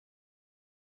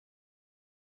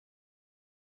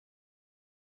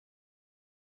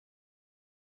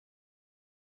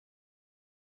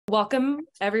Welcome,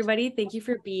 everybody. Thank you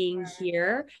for being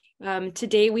here.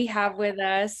 Today we have with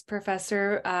us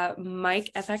Professor Mike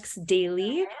F.X.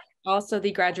 Daley, also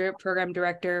the Graduate Program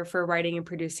Director for Writing and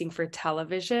Producing for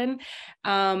Television.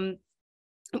 How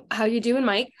you doing,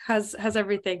 Mike? How's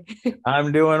everything?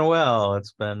 I'm doing well.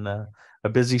 It's been a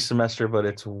busy semester, but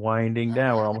it's winding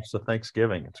down. We're almost to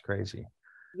Thanksgiving. It's crazy.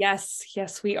 Yes,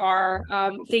 we are.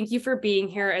 Thank you for being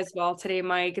here as well today,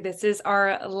 Mike. This is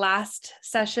our last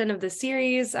session of the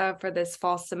series for this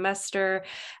fall semester.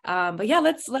 But yeah,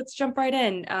 let's jump right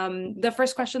in. The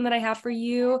first question that I have for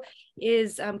you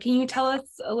is, can you tell us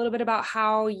a little bit about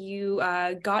how you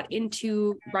got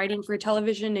into writing for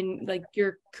television and like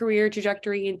your career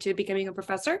trajectory into becoming a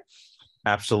professor?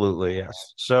 Absolutely,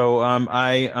 yes. So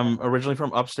I am originally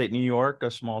from upstate New York, a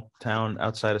small town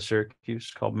outside of Syracuse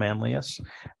called Manlius.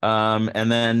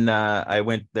 And then I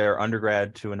went there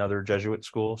undergrad to another Jesuit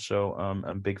school. So I'm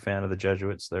a big fan of the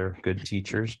Jesuits. They're good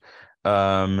teachers.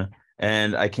 And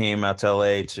I came out to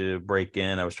LA to break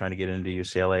in. I was trying to get into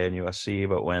UCLA and USC,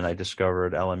 but when I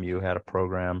discovered LMU had a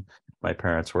program, my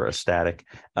parents were ecstatic.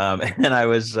 And I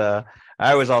was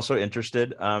also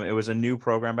interested. It was a new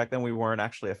program back then. We weren't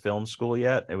actually a film school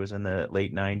yet. It was in the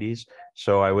late 90s.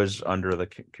 So I was under the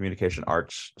communication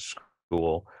arts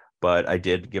school, but I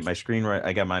did get my screenwriting.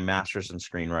 I got my master's in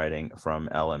screenwriting from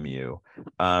LMU.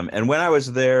 And when I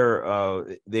was there,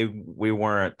 we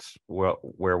weren't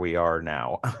where we are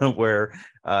now, where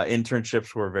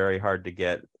internships were very hard to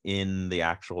get in the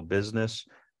actual business.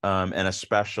 And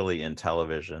especially in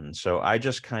television. So I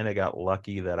just kind of got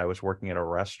lucky that I was working at a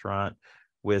restaurant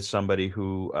with somebody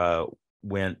who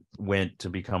went to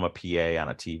become a PA on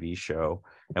a TV show.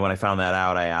 And when I found that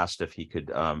out, I asked if he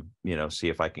could, see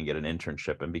if I can get an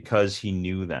internship. And because he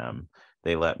knew them,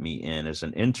 they let me in as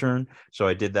an intern. So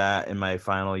I did that in my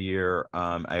final year.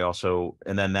 And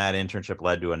then that internship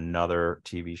led to another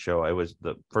TV show.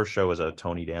 The first show was a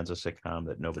Tony Danza sitcom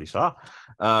that nobody saw.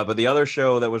 But the other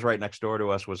show that was right next door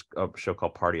to us was a show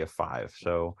called Party of Five.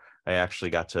 So I actually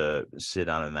got to sit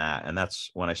on in that. And that's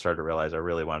when I started to realize I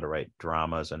really wanted to write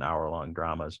dramas and hour-long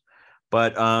dramas.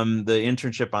 But the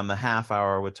internship on the half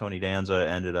hour with Tony Danza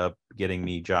ended up getting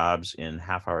me jobs in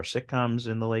half-hour sitcoms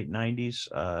in the late 90s.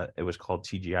 It was called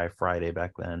TGI Friday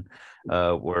back then,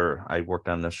 where I worked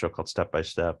on this show called Step by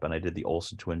Step, and I did the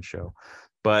Olsen Twins show.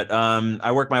 But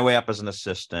I worked my way up as an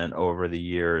assistant over the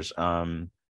years. And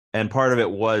part of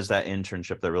it was that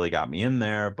internship that really got me in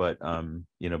there. But,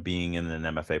 being in an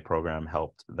MFA program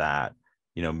helped that,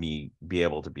 me be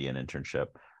able to be an internship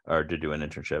or to do an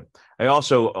internship. I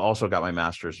also got my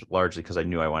master's largely because I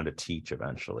knew I wanted to teach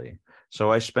eventually.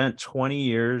 So I spent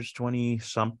 20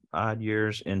 some odd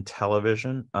years in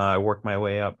television. I worked my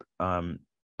way up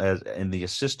as in the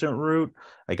assistant route.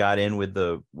 I got in with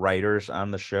the writers on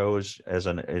the shows as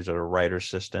a writer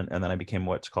assistant, and then I became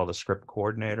what's called a script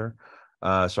coordinator.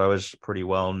 So I was pretty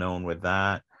well known with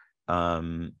that.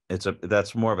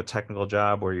 That's more of a technical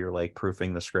job where you're like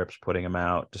proofing the scripts, putting them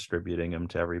out, distributing them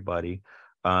to everybody.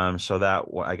 So that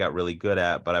I got really good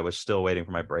at, but I was still waiting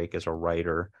for my break as a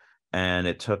writer. And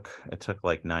it took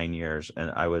like 9 years, and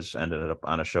I ended up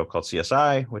on a show called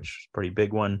CSI, which is a pretty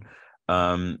big one.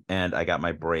 And I got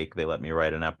my break. They let me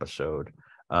write an episode.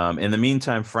 In the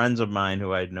meantime, friends of mine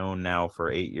who I'd known now for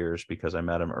 8 years because I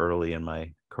met them early in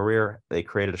my career, they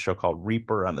created a show called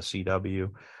Reaper on the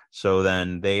CW. So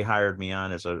then they hired me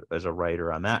on as a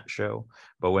writer on that show.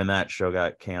 But when that show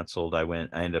got canceled, I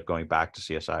ended up going back to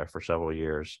CSI for several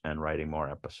years and writing more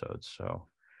episodes.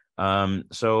 And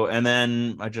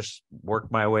then I just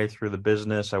worked my way through the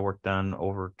business. I worked on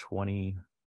over 20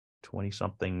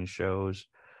 something shows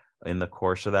in the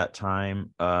course of that time.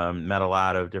 Met a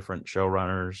lot of different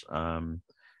showrunners.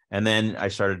 And then I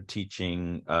started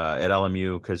teaching at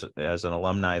LMU because as an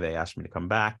alumni, they asked me to come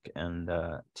back and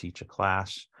teach a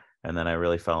class. And then I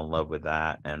really fell in love with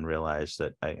that and realized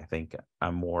that I think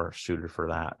I'm more suited for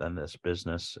that than this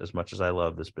business, as much as I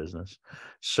love this business.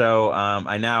 So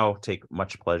I now take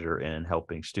much pleasure in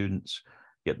helping students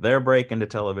get their break into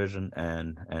television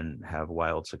and have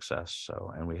wild success.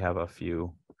 So, and we have a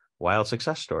few wild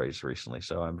success stories recently,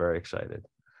 so I'm very excited.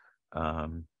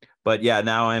 But yeah,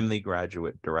 now I'm the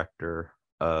graduate director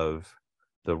of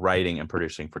the writing and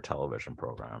producing for television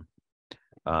program,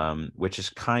 which is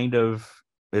kind of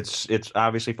it's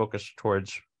obviously focused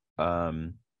towards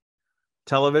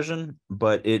television,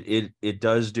 but it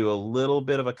does do a little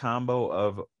bit of a combo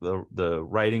of the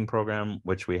writing program,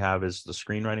 which we have is the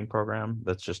screenwriting program.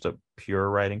 That's just a pure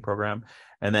writing program,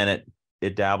 and then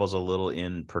it dabbles a little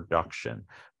in production,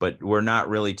 but we're not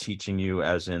really teaching you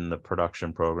as in the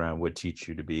production program would teach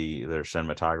you to be either a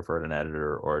cinematographer, an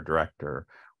editor, or a director.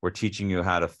 we're teaching you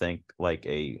how to think like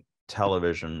a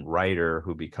television writer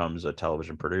who becomes a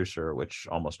television producer, which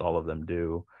almost all of them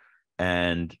do,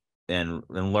 and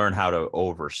learn how to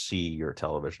oversee your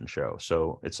television show.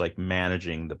 So it's like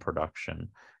managing the production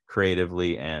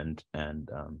creatively and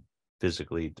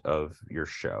physically of your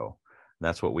show.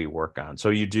 That's what we work on. So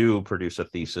you do produce a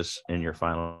thesis in your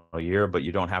final year, but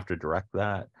you don't have to direct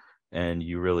that, and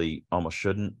you really almost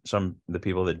shouldn't. The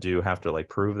people that do have to like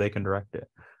prove they can direct it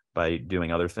by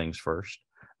doing other things first,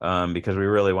 because we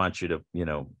really want you to, you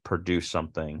know, produce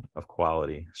something of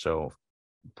quality. So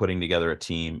putting together a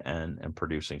team and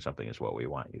producing something is what we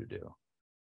want you to do.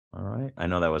 All right. I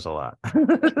know that was a lot.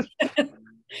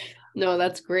 No,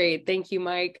 that's great. Thank you,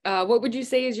 Mike. What would you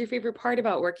say is your favorite part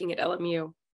about working at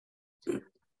LMU?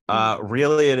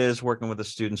 Really, it is working with the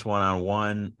students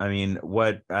one-on-one. I mean,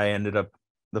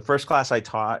 the first class I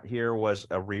taught here was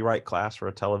a rewrite class for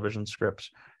a television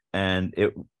scripts. And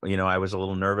it, you know, I was a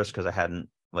little nervous because I hadn't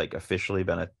like officially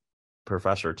been a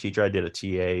professor or teacher. I did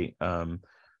a TA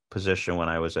position when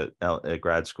I was at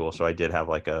grad school. So I did have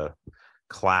like a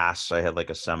class. I had like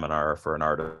a seminar for an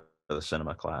art of the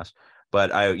cinema class.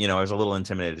 But I was a little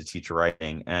intimidated to teach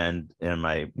writing. And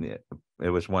it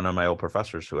was one of my old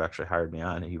professors who actually hired me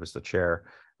on. He was the chair.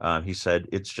 He said,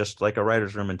 it's just like a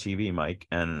writer's room in TV, Mike.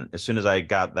 And as soon as I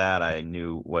got that, I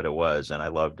knew what it was and I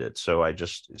loved it. So I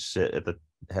just sit at the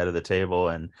head of the table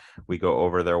and we go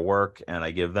over their work and I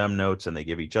give them notes and they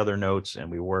give each other notes and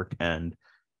we work. And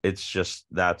it's just,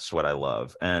 that's what I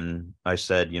love. And I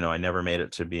said, I never made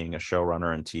it to being a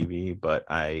showrunner in TV, but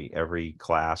every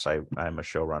class I'm a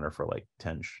showrunner for like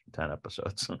 10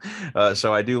 episodes.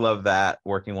 So I do love that,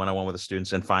 working one-on-one with the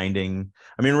students and finding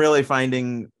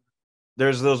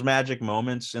there's those magic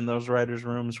moments in those writers'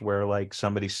 rooms where like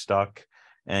somebody's stuck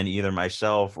and either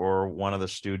myself or one of the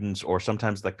students, or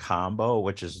sometimes the combo,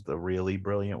 which is the really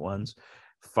brilliant ones,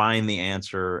 find the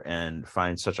answer and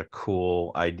find such a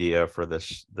cool idea for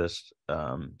this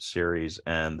series,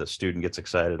 and the student gets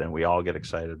excited and we all get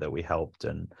excited that we helped,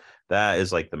 and that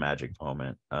is like the magic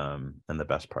moment and the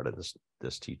best part of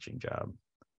this teaching job.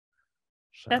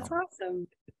 So. That's awesome.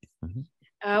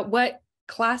 What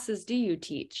classes do you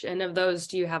teach, and of those,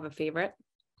 do you have a favorite?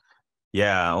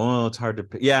 Yeah, well, it's hard to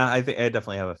pick. Yeah, I think I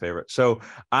definitely have a favorite. So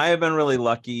I have been really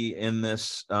lucky in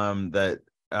this, that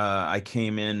I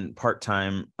came in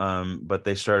part-time, but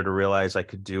they started to realize I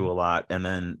could do a lot. And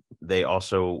then they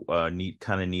also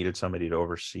needed somebody to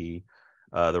oversee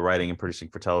the writing and producing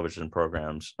for television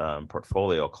programs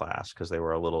portfolio class, because they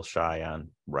were a little shy on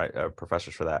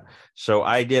professors for that. So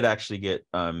I did actually get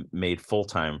made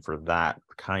full-time for that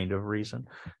kind of reason.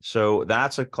 So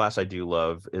that's a class I do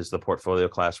love, is the portfolio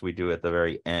class we do at the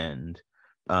very end.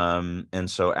 And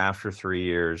so after 3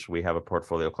 years, we have a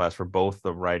portfolio class for both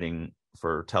the writing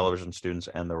for television students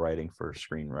and the writing for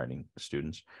screenwriting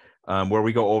students, where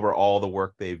we go over all the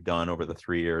work they've done over the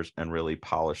 3 years and really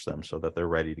polish them so that they're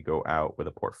ready to go out with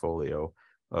a portfolio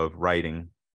of writing.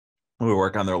 We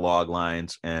work on their log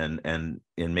lines and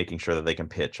in making sure that they can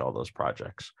pitch all those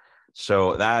projects.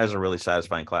 So that is a really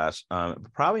satisfying class.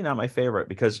 Probably not my favorite,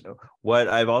 because what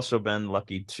I've also been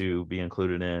lucky to be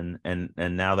included in, and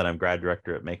now that I'm grad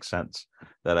director, it makes sense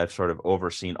that I've sort of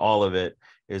overseen all of it,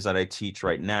 is that I teach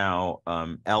right now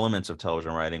elements of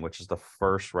television writing, which is the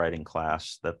first writing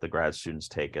class that the grad students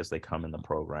take as they come in the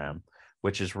program,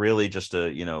 which is really just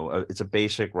it's a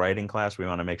basic writing class. We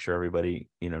want to make sure everybody,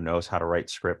 knows how to write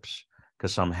scripts,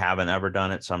 because some haven't ever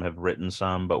done it. Some have written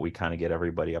some, but we kind of get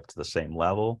everybody up to the same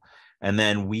level. And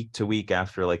then week to week,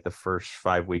 after like the first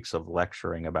 5 weeks of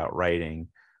lecturing about writing,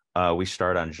 we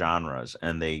start on genres,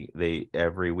 and they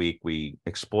every week we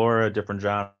explore a different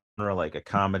genre, like a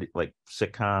comedy, like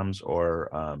sitcoms,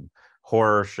 or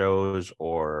horror shows,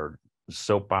 or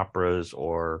soap operas,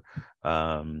 or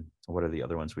what are the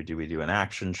other ones we do? We do an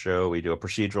action show, we do a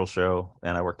procedural show,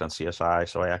 and I worked on CSI,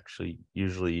 so I actually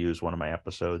usually use one of my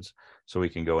episodes so we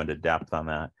can go into depth on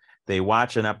that. They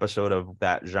watch an episode of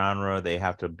that genre, they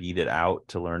have to beat it out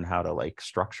to learn how to like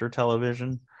structure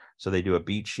television. So they do a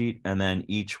beat sheet, and then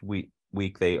each week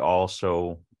they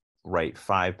also write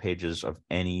 5 pages of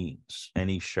any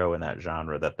show in that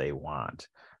genre that they want.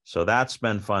 So that's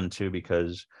been fun too,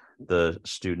 because the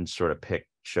students sort of pick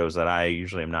shows that I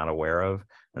usually am not aware of,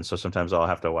 and so sometimes I'll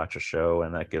have to watch a show,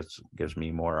 and that gives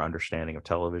me more understanding of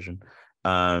television,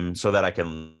 so that I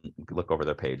can look over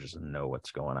their pages and know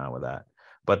what's going on with that.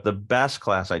 But the best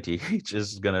class I teach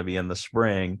is going to be in the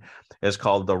spring. It's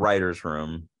called the Writers'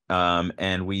 Room.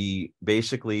 And we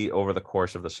basically, over the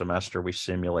course of the semester, we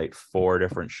simulate 4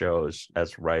 different shows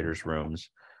as writers' rooms.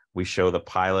 We show the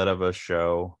pilot of a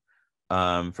show.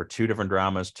 for 2 different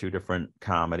dramas, 2 different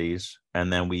comedies,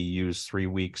 and then we use 3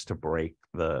 weeks to break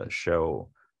the show,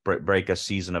 break a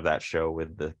season of that show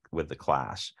with the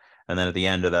class. And then at the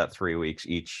end of that 3 weeks,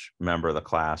 each member of the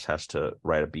class has to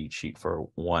write a beat sheet for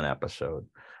 1 episode.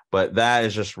 But that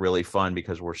is just really fun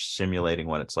because we're simulating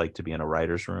what it's like to be in a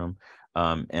writer's room.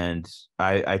 And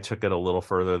I took it a little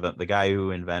further. Than the guy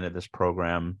who invented this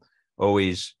program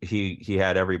always, he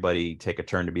had everybody take a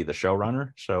turn to be the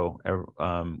showrunner. So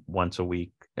once a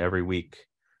week, every week,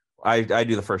 I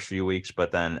do the first few weeks,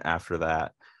 but then after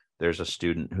that, there's a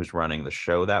student who's running the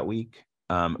show that week.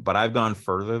 But I've gone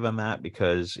further than that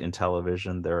because in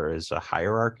television, there is a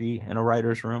hierarchy in a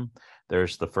writer's room.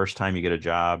 There's the first time you get a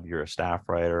job, you're a staff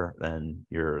writer, then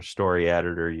you're a story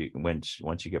editor. Once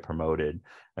you get promoted,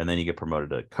 and then you get promoted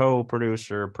to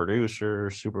co-producer,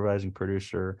 producer, supervising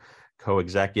producer,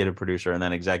 co-executive producer, and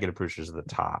then executive producers at the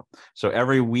top. So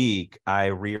every week I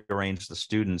rearrange the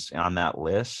students on that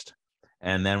list.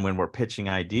 And then when we're pitching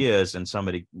ideas and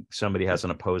somebody has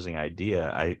an opposing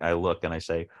idea, I look and I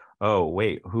say, oh,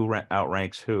 wait, who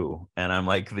outranks who? And I'm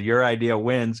like, your idea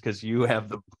wins because you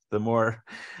have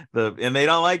and they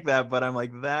don't like that, but I'm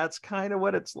like, that's kind of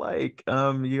what it's like.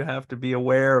 You have to be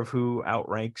aware of who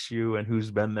outranks you and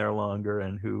who's been there longer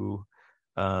and who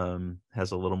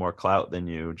has a little more clout than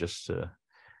you,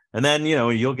 and then,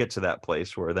 you'll get to that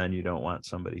place where then you don't want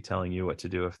somebody telling you what to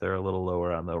do if they're a little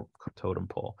lower on the totem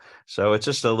pole. So it's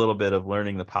just a little bit of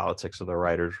learning the politics of the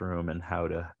writer's room and how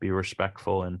to be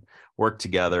respectful and work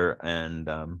together. And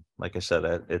like I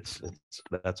said,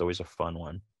 that's always a fun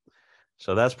one.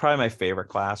 So that's probably my favorite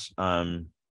class. The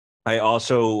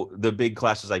big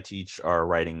classes I teach are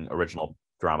writing original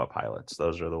drama pilots.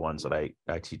 Those are the ones that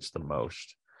I teach the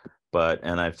most.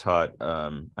 And I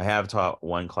have taught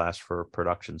 1 class for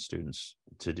production students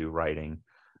to do writing.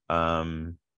 I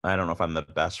don't know if I'm the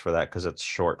best for that because it's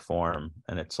short form,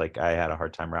 and it's like I had a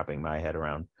hard time wrapping my head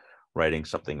around writing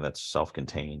something that's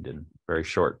self-contained in very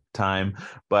short time,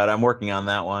 but I'm working on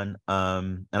that one.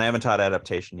 And I haven't taught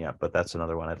adaptation yet, but that's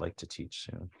another one I'd like to teach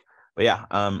soon. But yeah,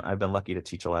 I've been lucky to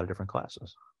teach a lot of different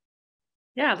classes.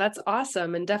 Yeah, that's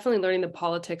awesome. And definitely learning the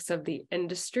politics of the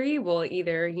industry will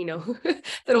either,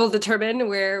 that will determine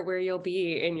where you'll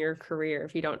be in your career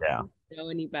if you don't know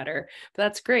any better. But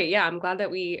that's great. Yeah, I'm glad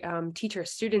that we teach our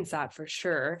students that for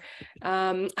sure.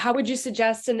 How would you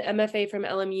suggest an MFA from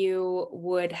LMU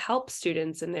would help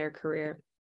students in their career?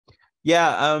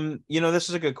 Yeah, this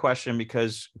is a good question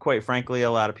because quite frankly,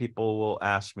 a lot of people will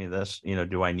ask me this,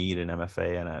 do I need an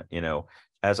MFA? And,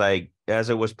 as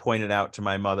it was pointed out to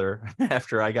my mother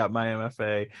after I got my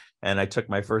MFA and I took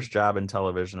my first job in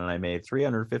television and I made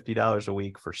 $350 a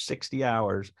week for 60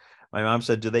 hours. My mom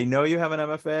said, do they know you have an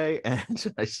MFA?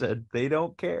 And I said, they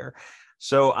don't care.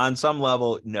 So on some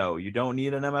level, no, you don't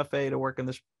need an MFA to work in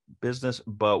this business.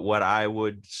 But what I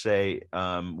would say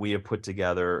we have put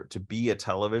together to be a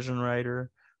television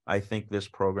writer, I think this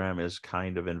program is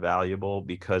kind of invaluable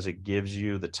because it gives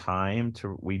you the time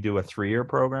we do a 3-year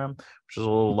program, which is a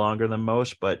little longer than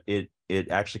most, but it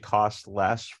actually costs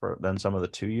less than some of the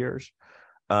 2 years.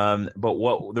 But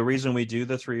the reason we do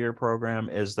the 3-year program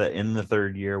is that in the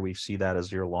 3rd year, we see that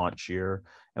as your launch year.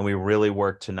 And we really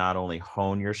work to not only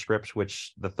hone your scripts,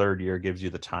 which the 3rd year gives you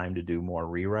the time to do more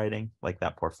rewriting, like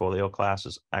that portfolio class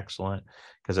is excellent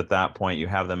because at that point you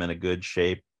have them in a good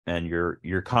shape and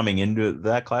you're coming into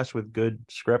that class with good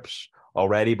scripts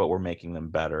already, but we're making them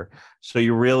better. So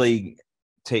you really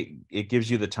it gives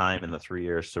you the time in the 3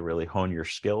 years to really hone your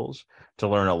skills, to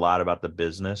learn a lot about the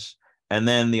business. And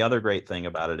then the other great thing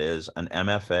about it is an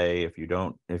MFA, if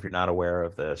you're not aware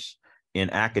of this, in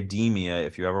academia,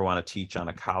 if you ever want to teach on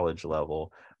a college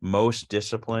level, most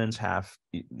disciplines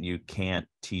you can't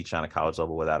teach on a college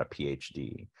level without a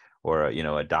PhD or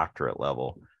a doctorate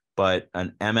level. But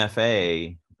an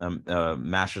MFA,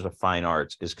 Master's of Fine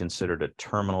Arts, is considered a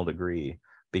terminal degree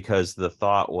because the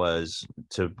thought was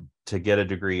to get a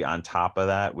degree on top of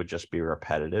that would just be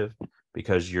repetitive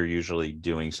because you're usually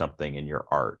doing something in your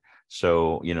art.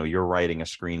 So, you're writing a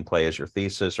screenplay as your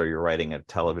thesis, or you're writing a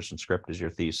television script as your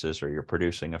thesis, or you're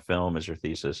producing a film as your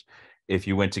thesis. If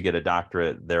you went to get a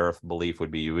doctorate, their belief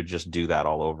would be you would just do that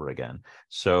all over again.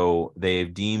 So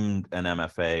they've deemed an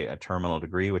MFA a terminal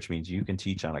degree, which means you can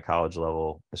teach on a college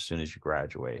level as soon as you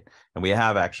graduate. And we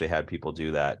have actually had people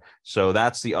do that. So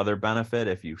that's the other benefit.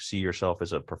 If you see yourself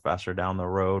as a professor down the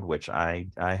road, which I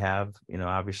have,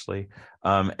 obviously,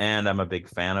 and I'm a big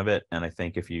fan of it. And I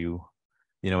think if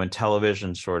in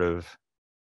television,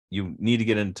 you need to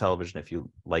get into television if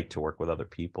you like to work with other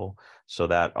people. So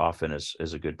that often is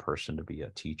a good person to be a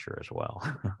teacher as well,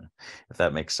 if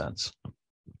that makes sense.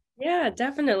 Yeah,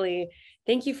 definitely.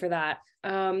 Thank you for that.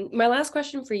 My last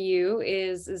question for you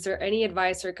is there any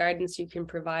advice or guidance you can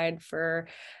provide for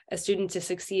a student to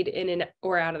succeed in and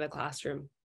or out of the classroom?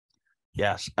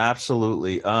 Yes,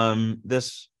 absolutely.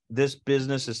 This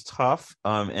business is tough,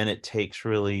 and it takes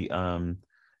really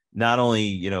not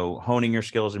only, honing your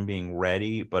skills and being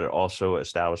ready, but also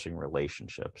establishing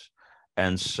relationships.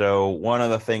 And so one of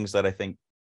the things that I think,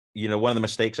 one of the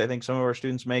mistakes I think some of our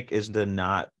students make is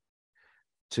not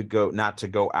to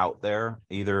go out there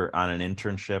either on an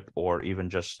internship or even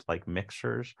just like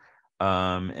mixers,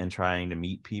 and trying to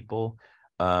meet people.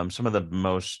 Some of the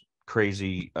most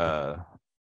crazy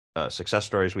success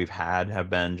stories we've had have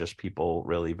been just people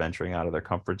really venturing out of their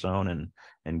comfort zone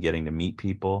and getting to meet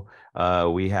people.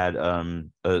 We had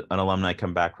an alumni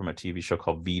come back from a TV show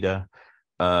called Vita,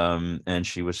 and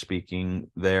she was speaking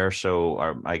there.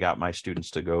 So I got my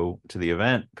students to go to the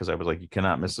event because I was like, you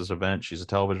cannot miss this event. She's a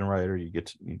television writer. You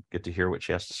get to hear what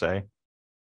she has to say.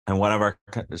 And one of our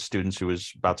students who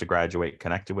was about to graduate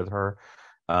connected with her,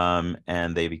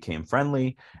 and they became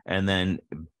friendly. And then,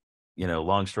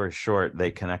 long story short, they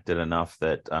connected enough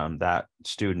that that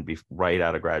student, right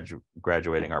out of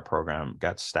graduating our program,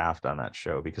 got staffed on that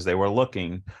show because they were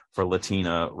looking for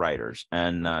Latina writers,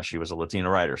 and she was a Latina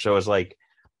writer. So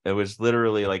it was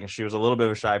literally like she was a little bit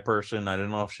of a shy person. I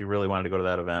didn't know if she really wanted to go to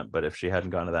that event, but if she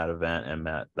hadn't gone to that event and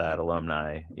met that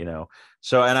alumni,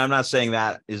 so, and I'm not saying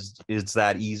that is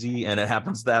that easy and it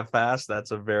happens that fast.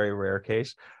 That's a very rare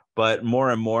case. But more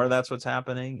and more, that's what's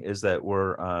happening, is that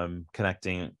we're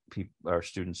connecting our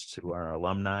students to our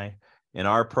alumni. In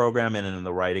our program and in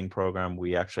the writing program,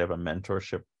 we actually have a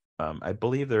mentorship. I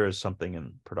believe there is something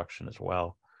in production as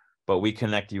well, but we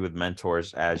connect you with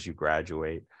mentors as you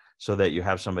graduate so that you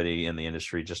have somebody in the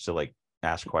industry just to like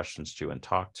ask questions to and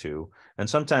talk to. And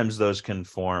sometimes those can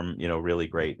form, really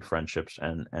great friendships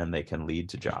and they can lead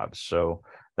to jobs. So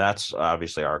that's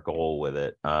obviously our goal with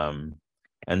it.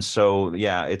 And so,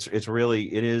 yeah, it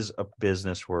is a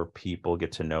business where people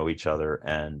get to know each other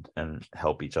and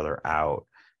help each other out.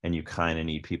 And you kind of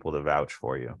need people to vouch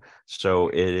for you. So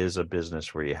it is a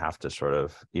business where you have to sort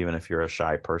of, even if you're a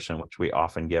shy person, which we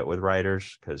often get with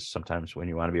writers, because sometimes when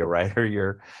you want to be a writer,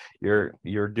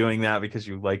 you're doing that because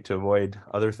you like to avoid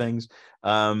other things.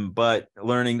 But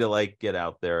learning to like get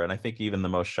out there. And I think even the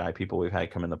most shy people we've had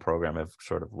come in the program have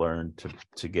sort of learned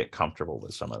to get comfortable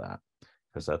with some of that,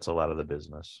 because that's a lot of the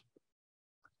business.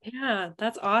 Yeah,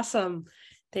 that's awesome.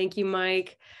 Thank you,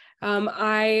 Mike.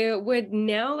 I would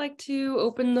now like to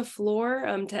open the floor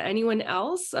to anyone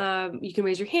else. You can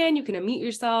raise your hand, you can unmute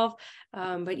yourself.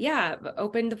 But yeah,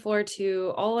 open the floor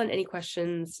to all and any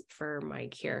questions for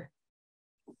Mike here.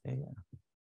 Yeah.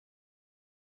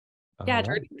 Yeah,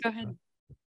 Jordan, go ahead.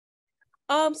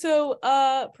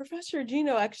 Professor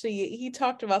Gino, actually, he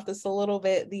talked about this a little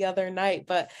bit the other night,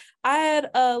 but I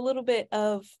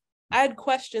had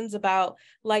questions about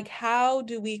like, how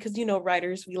do we, because,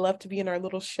 writers, we love to be in our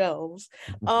little shells.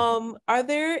 Are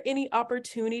there any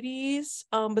opportunities,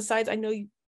 besides, I know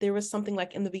there was something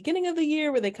like in the beginning of the year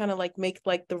where they kind of like make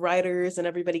like the writers and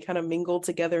everybody kind of mingle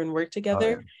together and work together.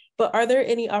 Oh, yeah. But are there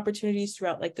any opportunities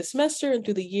throughout like the semester and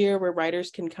through the year where writers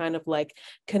can kind of like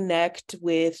connect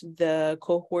with the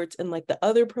cohorts and like the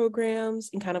other programs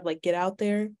and kind of like get out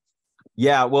there?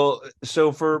 Yeah, well,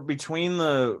 so for between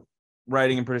the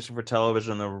writing and producing for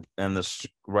television and the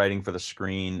writing for the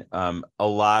screen, a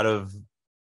lot of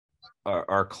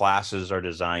our classes are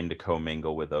designed to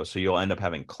commingle with those. So you'll end up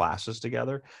having classes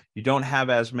together. You don't have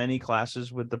as many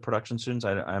classes with the production students.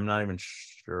 I'm not even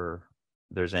sure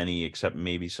there's any, except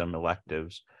maybe some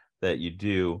electives that you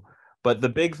do. But the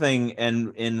big thing,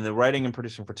 and in the writing and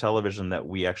producing for television, that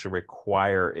we actually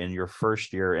require in your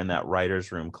first year in that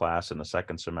writer's room class in the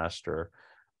second semester,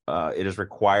 it is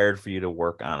required for you to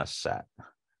work on a set.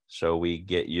 So we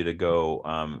get you to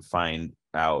go find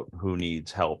out who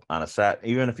needs help on a set,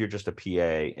 even if you're just a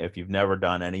PA. If you've never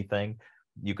done anything,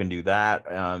 you can do that.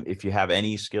 If you have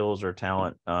any skills or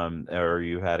talent, or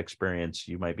you had experience,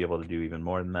 you might be able to do even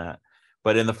more than that.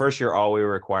 But in the first year, all we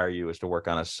require you is to work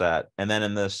on a set. And then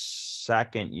in the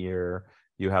second year,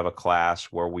 you have a class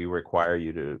where we require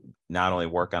you to not only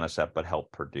work on a set, but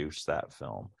help produce that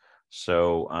film.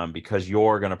 So because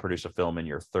you're going to produce a film in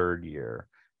your third year,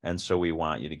 and so we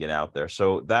want you to get out there.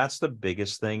 So that's the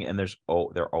biggest thing. And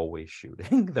they're always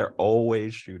shooting. They're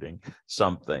always shooting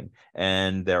something,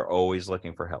 and they're always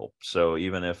looking for help. So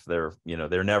even if they're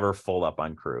never full up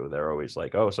on crew, they're always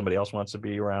like, oh, somebody else wants to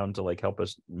be around to like help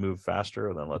us move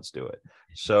faster, then let's do it.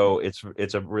 So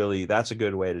that's a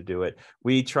good way to do it.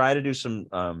 We try to do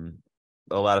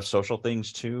a lot of social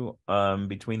things too,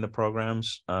 between the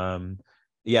programs.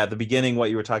 Yeah, the beginning, what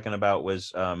you were talking about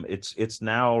was it's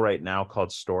now right now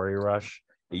called Story Rush.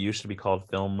 It used to be called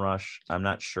Film Rush. I'm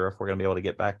not sure if we're gonna be able to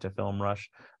get back to Film Rush,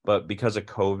 but because of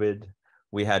COVID,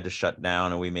 we had to shut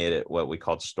down and we made it what we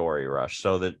called Story Rush.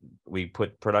 So that we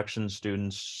put production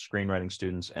students, screenwriting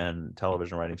students, and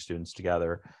television writing students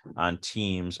together on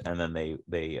teams, and then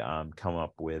they come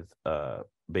up with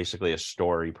basically a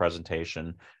story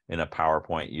presentation in a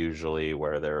PowerPoint, usually,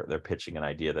 where they're pitching an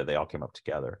idea that they all came up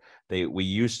together. We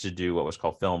used to do what was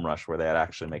called Film Rush, where they'd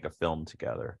actually make a film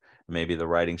together. Maybe the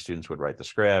writing students would write the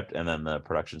script, and then the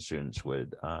production students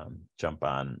would jump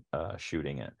on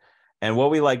shooting it. And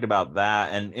what we liked about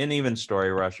that, and even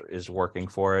Story Rush is working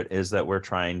for it, is that we're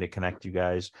trying to connect you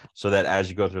guys so that as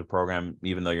you go through the program,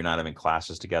 even though you're not having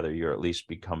classes together, you're at least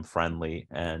become friendly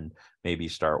and maybe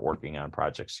start working on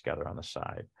projects together on the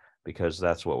side, because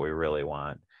that's what we really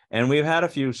want. And we've had a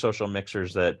few social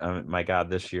mixers that, my God,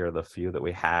 this year, the few that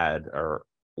we had are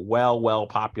well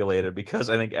populated, because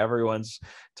I think everyone's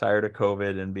tired of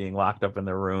COVID and being locked up in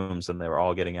their rooms, and they were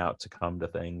all getting out to come to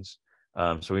things.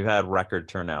 So we've had record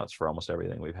turnouts for almost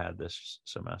everything we've had this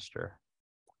semester.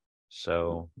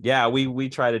 So yeah, we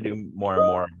try to do more and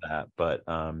more of that. But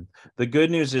the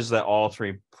good news is that all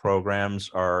three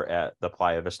programs are at the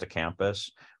Playa Vista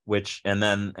campus,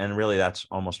 and really that's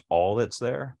almost all that's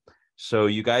there. So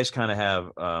you guys kind of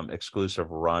have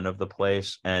exclusive run of the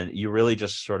place, and you really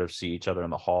just sort of see each other in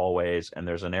the hallways. And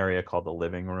there's an area called the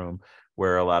living room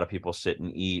where a lot of people sit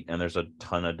and eat, and there's a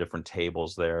ton of different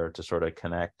tables there to sort of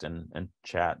connect and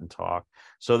chat and talk.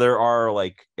 So there are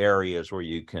like areas where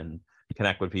you can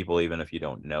connect with people even if you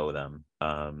don't know them,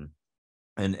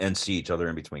 and see each other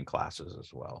in between classes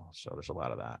as well. So there's a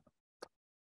lot of that.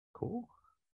 Cool.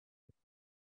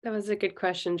 That was a good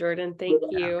question, Jordan. Thank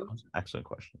you. Excellent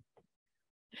question.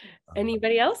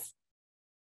 Anybody else?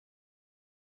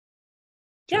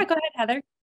 Yeah, go ahead, Heather.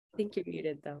 I think you're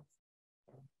muted though.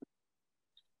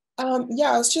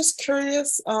 Yeah, I was just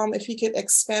curious if you could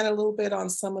expand a little bit on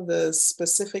some of the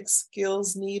specific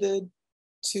skills needed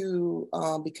to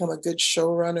become a good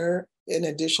showrunner in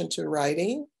addition to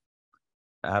writing.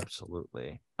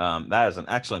 Absolutely. That is an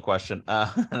excellent question.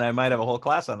 And I might have a whole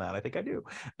class on that. I think I do.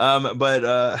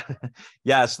 But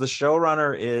yes, the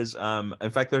showrunner is,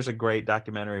 in fact, there's a great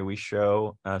documentary we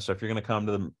show. So if you're going to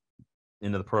come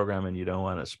into the program and you don't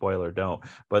want a spoiler, don't.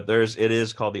 But it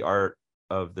is called The Art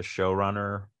of the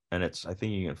Showrunner. And I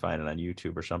think you can find it on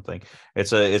YouTube or something.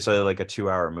 It's like a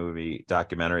 2-hour movie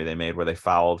documentary they made where they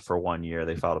followed for 1 year.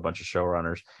 They followed a bunch of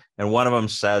showrunners. And one of them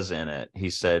says in it, he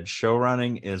said,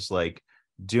 showrunning is like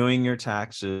doing your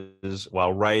taxes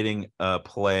while writing a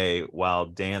play while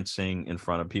dancing in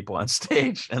front of people on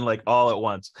stage, and like all at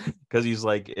once, because he's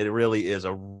like, it really is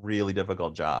a really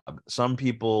difficult job. Some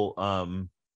people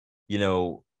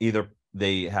either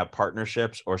they have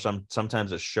partnerships, or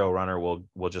sometimes a showrunner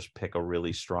will just pick a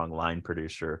really strong line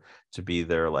producer to be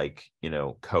their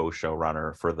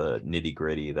co-showrunner for the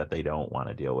nitty-gritty that they don't want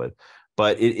to deal with.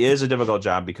 But it is a difficult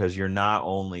job because you're not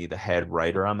only the head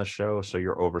writer on the show, so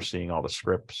you're overseeing all the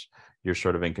scripts. You're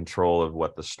sort of in control of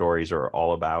what the stories are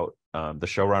all about. The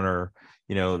showrunner,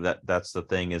 that's the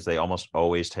thing, is they almost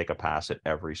always take a pass at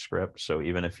every script. So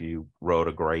even if you wrote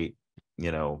a great,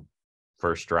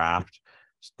 first draft,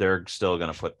 they're still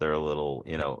going to put their little,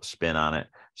 spin on it.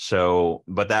 So,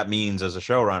 but that means as a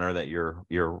showrunner that you're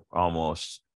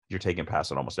taking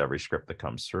pass at almost every script that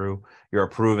comes through. You're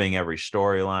approving every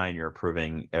storyline. You're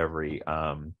approving every,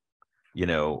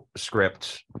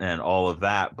 script and all of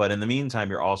that. But in the meantime,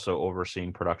 you're also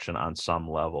overseeing production on some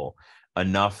level,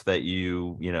 enough that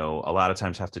you a lot of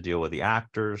times have to deal with the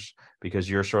actors, because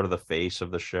you're sort of the face of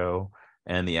the show.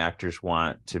 And the actors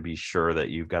want to be sure that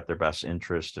you've got their best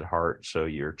interest at heart. So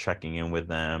you're checking in with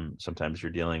them. Sometimes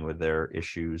you're dealing with their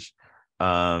issues.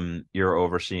 You're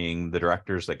overseeing the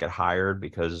directors that get hired,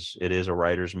 because it is a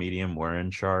writer's medium. We're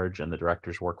in charge and the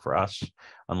directors work for us,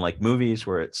 unlike movies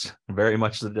where it's very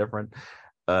much the different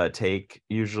take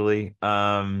usually.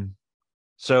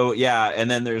 So yeah, and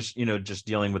then there's just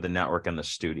dealing with the network and the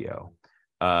studio,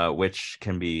 which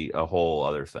can be a whole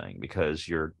other thing, because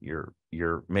you're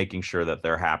making sure that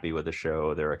they're happy with the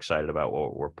show, they're excited about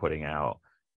what we're putting out,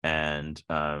 and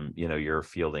you're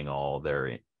fielding all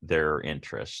their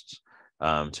interests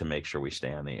to make sure we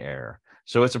stay on the air.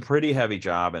 So it's a pretty heavy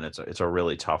job, and it's a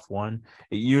really tough one.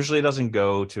 It usually doesn't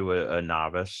go to a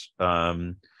novice.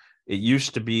 It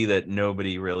used to be that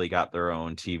nobody really got their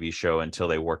own TV show until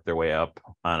they worked their way up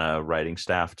on a writing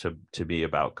staff to be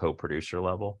about co-producer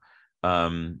level,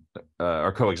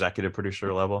 or co-executive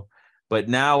producer level. But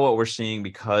now what we're seeing,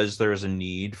 because there's a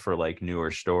need for like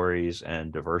newer stories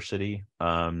and diversity,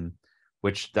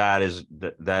 which that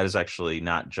is actually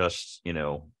not just,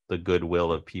 the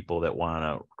goodwill of people that want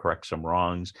to correct some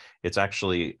wrongs. It's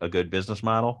actually a good business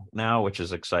model now, which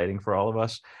is exciting for all of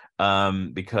us,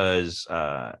 because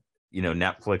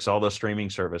Netflix, all those streaming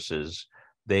services,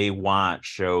 they want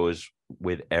shows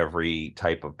with every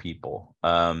type of people,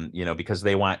 because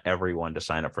they want everyone to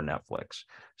sign up for Netflix.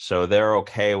 So they're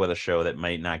okay with a show that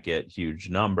might not get huge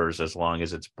numbers as long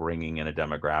as it's bringing in a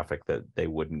demographic that they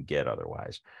wouldn't get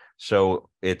otherwise. So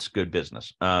it's good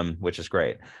business, which is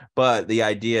great. But the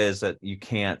idea is that you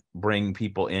can't bring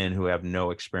people in who have no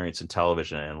experience in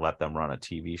television and let them run a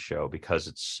TV show, because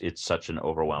it's such an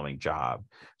overwhelming job.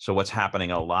 So what's happening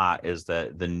a lot is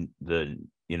that the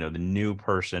new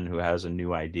person who has a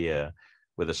new idea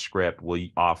with a script will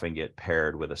often get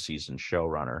paired with a seasoned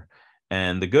showrunner.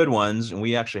 And the good ones, and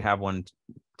we actually have one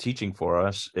teaching for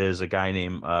us, is a guy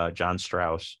named John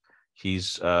Strauss. He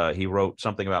wrote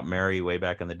something about Mary way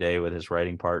back in the day with his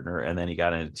writing partner, and then he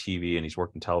got into TV, and he's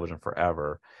worked in television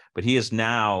forever. But he is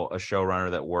now a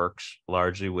showrunner that works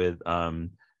largely with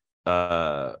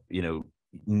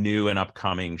new and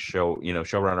upcoming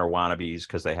showrunner wannabes,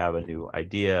 because they have a new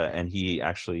idea, and he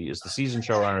actually is the seasoned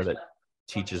showrunner that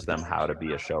teaches them how to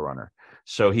be a showrunner.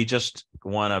 So he just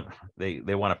won they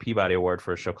won a Peabody Award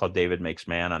for a show called David Makes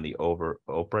Man on the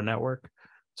Oprah Network.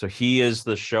 So he is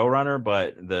the showrunner,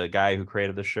 but the guy who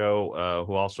created the show,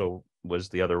 who also was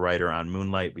the other writer on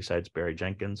Moonlight besides Barry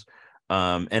Jenkins,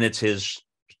 and it's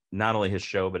not only his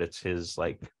show, but it's his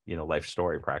life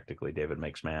story practically, David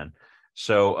Makes Man.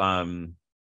 So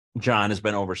John has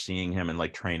been overseeing him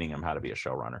and training him how to be a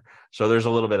showrunner. So there's a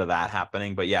little bit of that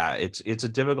happening, but yeah, it's a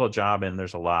difficult job, and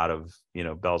there's a lot of,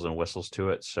 bells and whistles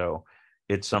to it. So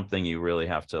it's something you really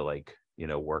have to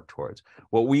work towards.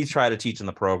 What we try to teach in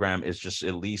the program is just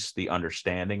at least the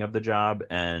understanding of the job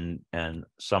and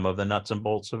some of the nuts and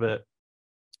bolts of it.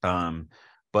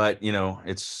 But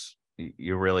it's,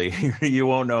 you really, you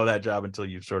won't know that job until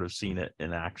you've sort of seen it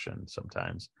in action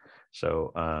sometimes.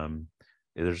 So,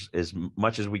 there's, as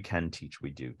much as we can teach, we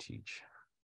do teach,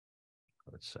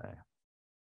 I would say.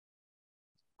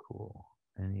 Cool.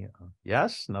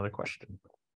 Yes, another question.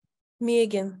 Me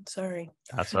again, sorry.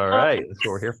 That's all right. That's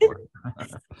what we're here for.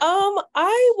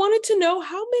 I wanted to know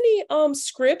how many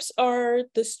scripts are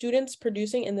the students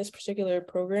producing in this particular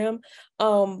program?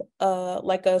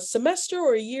 Like a semester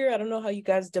or a year? I don't know how you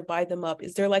guys divide them up.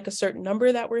 Is there a certain number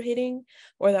that we're hitting,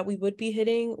 or that we would be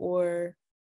hitting, or?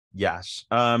 Yes.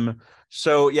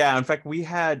 So yeah, in fact, we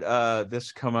had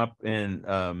this come up in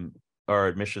our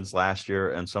admissions last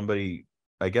year, and somebody,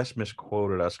 I guess,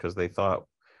 misquoted us because they thought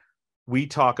we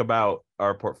talk about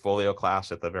our portfolio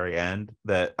class at the very end,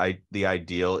 that the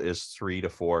ideal is 3 to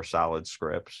 4 solid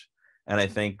scripts. And I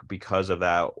think because of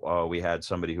that, we had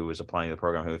somebody who was applying to the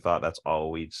program who thought that's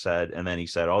all we said. And then he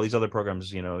said, all these other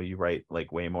programs, you write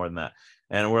way more than that.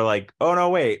 And we're like, oh, no,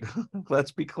 wait,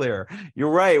 let's be clear.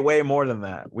 You're right, way more than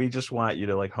that. We just want you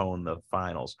to hone the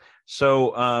finals.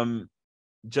 So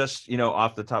just,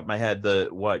 off the top of my head,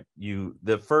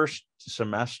 the first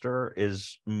semester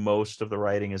is most of the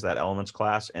writing is that elements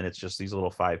class, and it's just these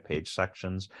little 5-page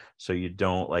sections. So you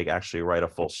don't actually write a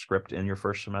full script in your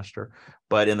first semester.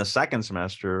 But in the second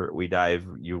semester,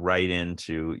 you write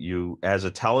into, as a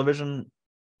television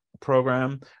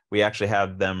program, we actually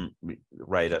have them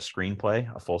write a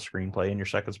full screenplay in your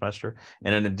second semester.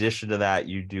 And in addition to that,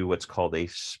 you do what's called a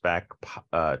spec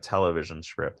television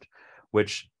script,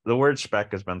 which the word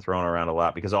spec has been thrown around a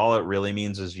lot because all it really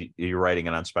means is you're writing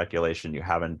it on speculation. You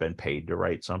haven't been paid to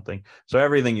write something. So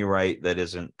everything you write that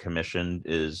isn't commissioned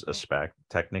is a spec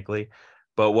technically.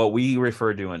 But what we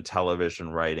refer to in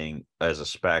television writing as a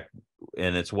spec,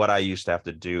 and it's what I used to have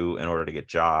to do in order to get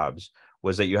jobs,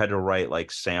 was that you had to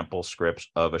write sample scripts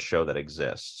of a show that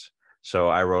exists. So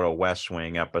I wrote a West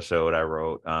Wing episode. I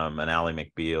wrote an Ally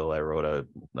McBeal. I wrote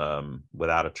a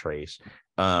Without a Trace.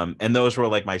 And those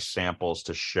were my samples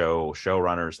to show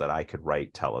showrunners that I could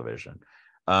write television.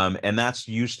 And that's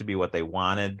used to be what they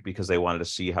wanted, because they wanted to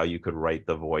see how you could write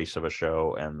the voice of a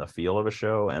show and the feel of a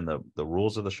show and the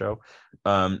rules of the show.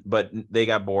 But they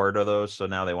got bored of those. So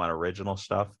now they want original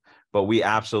stuff. But we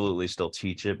absolutely still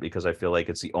teach it, because I feel like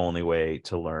it's the only way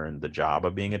to learn the job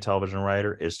of being a television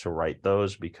writer is to write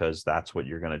those, because that's what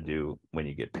you're going to do when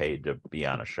you get paid to be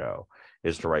on a show,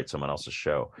 is to write someone else's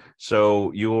show.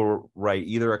 So you will write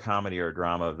either a comedy or a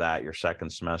drama of that your second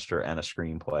semester, and a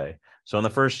screenplay. So in the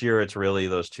first year, it's really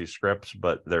those 2 scripts,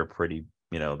 but they're pretty,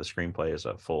 the screenplay is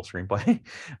a full screenplay,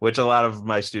 which a lot of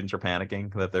my students are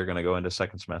panicking that they're going to go into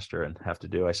second semester and have to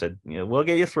do. I said, we'll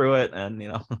get you through it.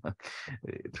 And,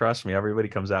 trust me, everybody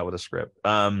comes out with a script.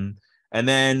 And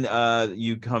then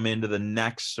you come into the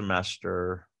next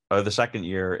semester. or the second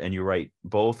year, and you write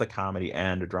both a comedy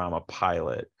and a drama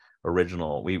pilot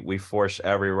original. We force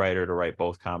every writer to write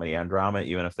both comedy and drama,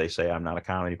 even if they say I'm not a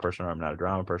comedy person or I'm not a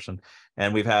drama person.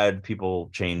 And we've had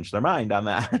people change their mind on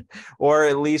that, or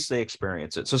at least they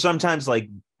experience it. So sometimes, like,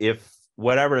 if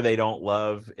whatever they don't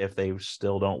love, if they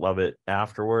still don't love it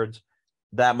afterwards,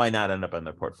 that might not end up in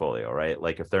their portfolio, right?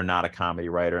 Like if they're not a comedy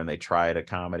writer and they tried a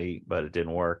comedy but it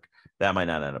didn't work, that might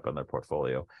not end up in their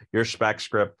portfolio. Your spec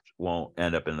script won't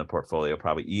end up in the portfolio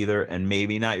probably either, and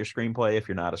maybe not your screenplay if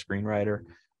you're not a screenwriter.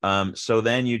 So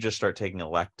then you just start taking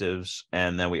electives,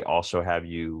 and then we also have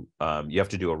you have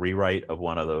to do a rewrite of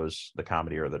one of those, the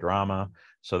comedy or the drama.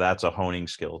 So that's a honing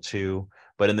skill too.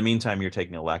 But in the meantime, you're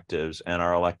taking electives, and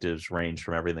our electives range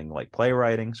from everything like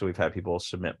playwriting. So we've had people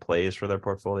submit plays for their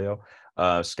portfolio.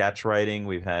 Sketch writing,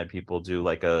 we've had people do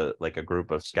like a group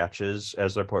of sketches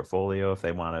as their portfolio if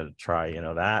they want to try,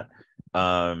 that.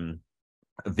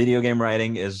 Video game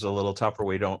writing is a little tougher.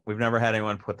 We've never had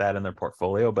anyone put that in their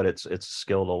portfolio, but it's a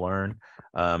skill to learn.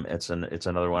 It's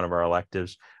another one of our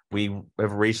electives. We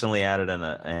have recently added an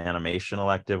animation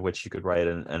elective, which you could write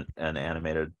an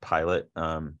animated pilot,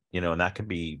 and that could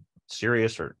be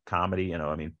serious or comedy.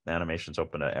 I mean, animation's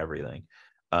open to everything.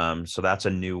 So that's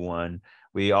a new one.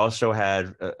 We also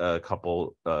had a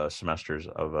couple semesters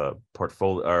of a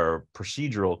portfolio or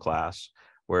procedural class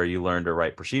where you learn to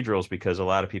write procedurals, because a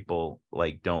lot of people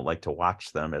don't like to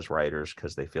watch them as writers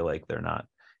because they feel like they're not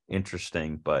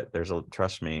interesting. But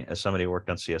trust me, as somebody who worked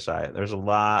on CSI, there's a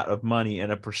lot of money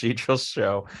in a procedural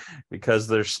show because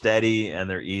they're steady and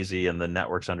they're easy and the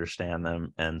networks understand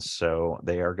them. And so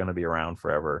they are going to be around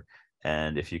forever.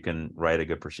 And if you can write a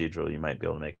good procedural, you might be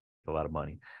able to make a lot of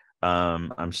money.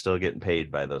 I'm still getting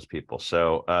paid by those people.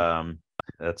 So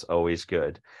that's always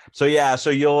good. So yeah,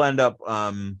 so you'll end up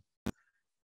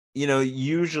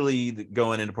usually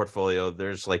going into portfolio,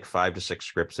 there's like 5 to 6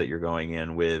 scripts that you're going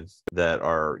in with that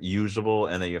are usable,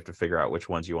 and then you have to figure out which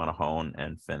ones you want to hone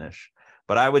and finish.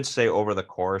 But I would say over the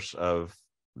course of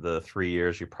the 3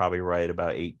 years, you probably write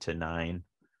about 8 to 9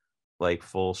 like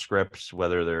full scripts,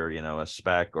 whether they're a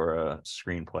spec or a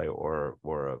screenplay or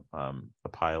a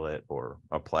pilot or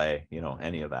a play,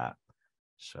 any of that.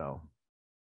 So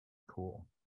cool.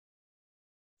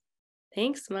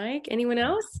 Thanks, Mike. Anyone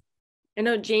else? I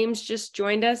know James just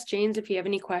joined us. James, if you have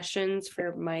any questions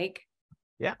for Mike,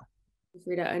 yeah, feel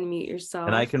free to unmute yourself.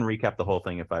 And I can recap the whole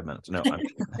thing in 5 minutes. No,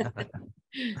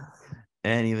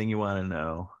 anything you want to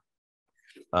know.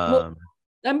 Well,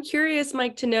 I'm curious,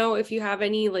 Mike, to know if you have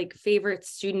any like favorite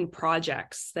student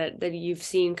projects that you've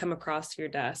seen come across your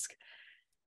desk.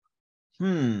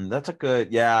 That's a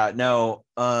good, yeah, no.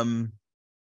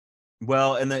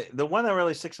 Well, and the one that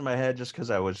really sticks in my head, just because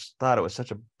thought it was such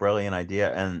a brilliant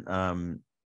idea, and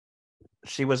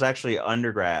she was actually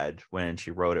undergrad when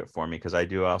she wrote it for me, because I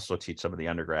do also teach some of the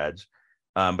undergrads,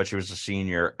 but she was a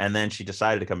senior, and then she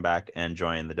decided to come back and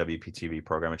join the WPTV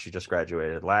program, and she just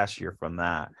graduated last year from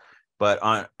that. But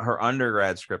on her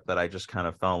undergrad script that I just kind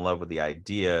of fell in love with the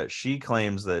idea, she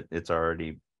claims that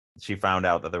she found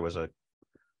out that there was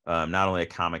not only a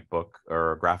comic book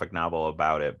or a graphic novel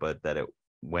about it, but that it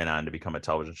went on to become a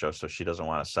television show, so she doesn't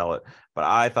want to sell it. But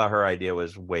I thought her idea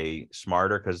was way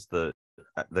smarter, because the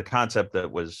concept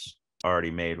that was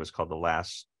already made was called The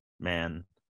Last Man.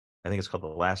 I think it's called The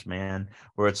Last Man,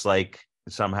 where it's like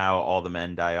somehow all the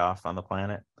men die off on the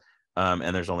planet,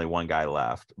 and there's only one guy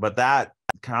left. But that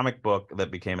comic book that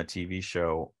became a TV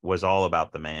show was all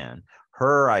about the man.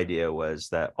 Her idea was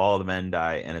that all the men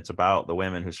die, and it's about the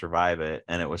women who survive it.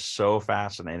 And it was so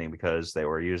fascinating because they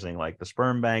were using like the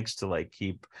sperm banks to like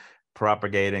keep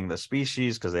propagating the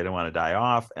species because they didn't want to die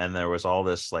off. And there was all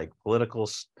this like political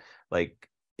like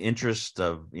interest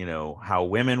of how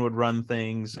women would run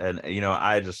things. And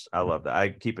I love that. I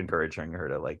keep encouraging her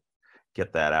to like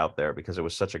get that out there, because it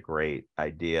was such a great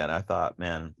idea. And I thought,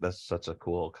 man, that's such a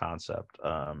cool concept.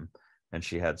 And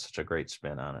she had such a great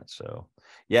spin on it. So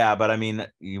yeah, but I mean,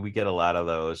 we get a lot of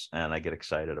those, and I get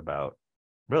excited about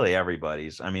really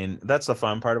everybody's. I mean, that's the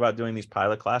fun part about doing these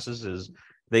pilot classes is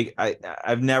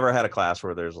I've never had a class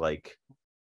where there's like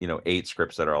 8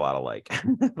 scripts that are a lot alike.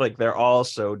 Like they're all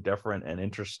so different and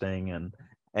interesting,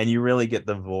 and you really get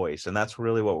the voice, and that's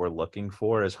really what we're looking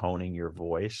for, is honing your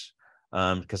voice,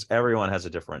 because everyone has a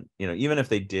different, even if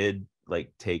they did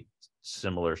like take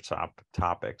similar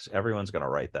topics, everyone's going to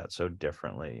write that so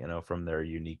differently, from their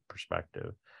unique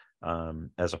perspective,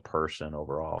 as a person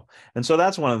overall. And so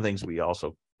that's one of the things we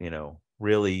also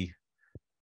really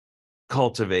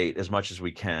cultivate as much as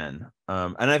we can.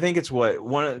 And I think it's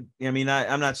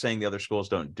I'm not saying the other schools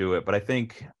don't do it, but I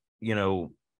think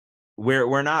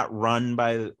we're not run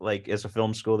by, like, as a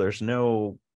film school, there's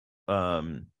no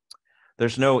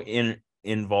there's no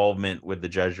involvement with the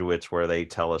Jesuits where they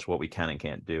tell us what we can and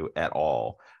can't do at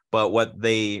all. But what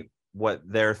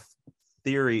their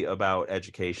theory about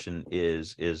education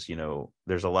is, you know,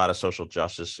 there's a lot of social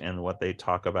justice in what they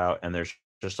talk about, and there's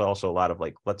just also a lot of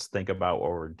like, let's think about what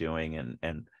we're doing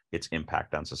and its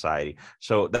impact on society.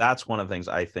 So that's one of the things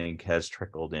I think has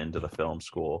trickled into the film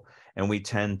school, and we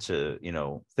tend to, you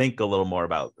know, think a little more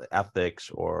about the ethics,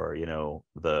 or, you know,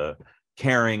 the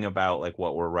caring about like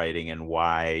what we're writing and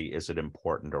why is it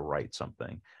important to write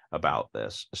something about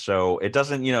this. So it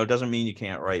doesn't, you know, it doesn't mean you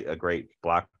can't write a great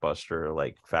blockbuster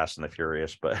like Fast and the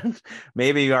Furious, but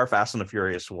maybe our Fast and the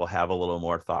Furious will have a little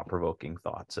more thought-provoking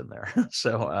thoughts in there.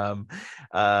 So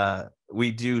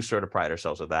we do sort of pride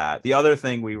ourselves with that. The other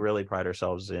thing we really pride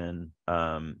ourselves in,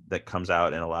 that comes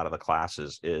out in a lot of the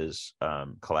classes, is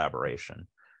collaboration.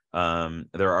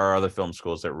 There are other film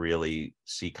schools that really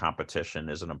see competition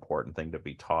as an important thing to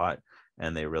be taught,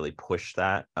 and they really push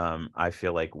that. I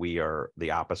feel like we are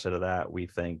the opposite of that. We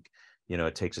think, you know,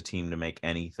 it takes a team to make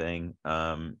anything.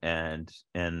 And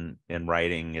in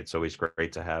writing, it's always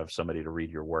great to have somebody to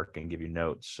read your work and give you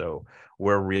notes. So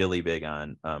we're really big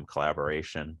on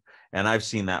collaboration. And I've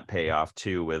seen that pay off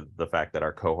too, with the fact that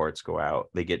our cohorts go out,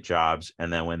 they get jobs,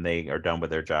 and then when they are done with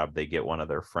their job, they get one of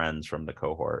their friends from the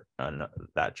cohort on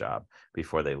that job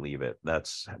before they leave it.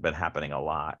 That's been happening a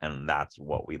lot, and that's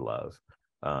what we love,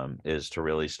 is to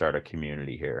really start a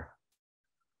community here.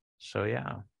 So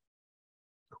yeah,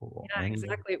 cool. Yeah,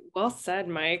 exactly. Well said,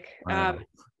 Mike. Wow.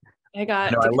 I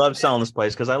love selling this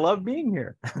place because I love being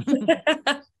here.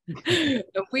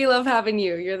 We love having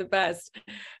you. You're the best.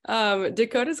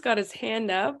 Dakota's got his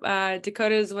hand up.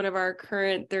 Dakota is one of our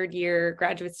current third-year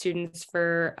graduate students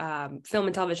for film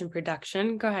and television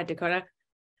production. Go ahead, Dakota.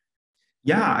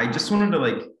 Yeah, I just wanted to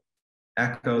like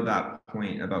echo that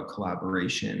point about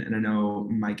collaboration. And I know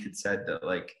Mike had said that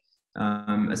like,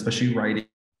 especially writing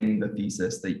the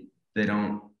thesis, they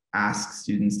don't ask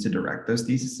students to direct those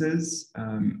theses.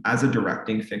 As a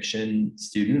directing fiction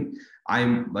student,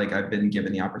 I've been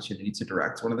given the opportunity to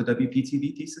direct one of the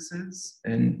WPTV theses,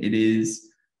 and it is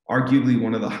arguably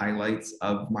one of the highlights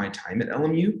of my time at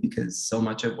LMU, because so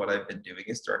much of what I've been doing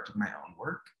is directing my own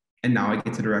work. And now I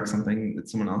get to direct something that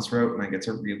someone else wrote, and I get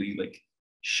to really like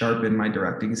sharpen my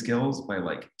directing skills by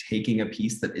like taking a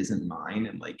piece that isn't mine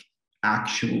and like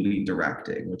actually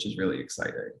directing, which is really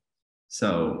exciting.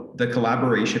 So the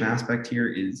collaboration aspect here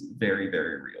is very,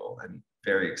 very real and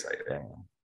very exciting. Yeah.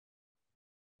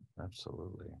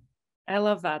 Absolutely. I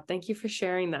love that. Thank you for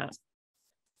sharing that.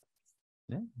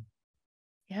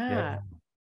 Yeah.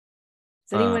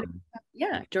 Does anyone?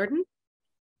 Yeah, Jordan.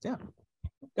 Yeah.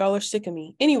 Y'all are sick of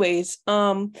me. Anyways,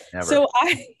 Never. so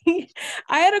I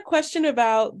had a question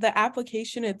about the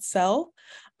application itself.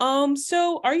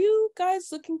 So are you guys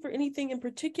looking for anything in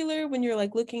particular when you're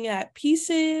like looking at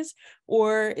pieces,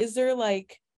 or is there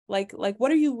like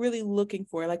what are you really looking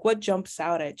for? Like what jumps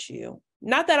out at you?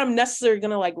 Not that I'm necessarily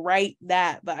gonna like write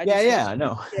that, but I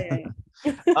know.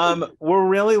 We're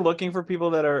really looking for people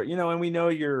that are, you know, and we know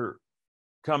you're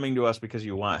coming to us because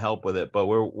you want help with it, but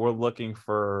we're looking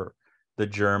for the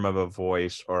germ of a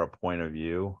voice or a point of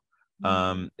view.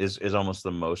 Is almost the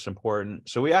most important.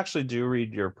 So we actually do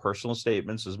read your personal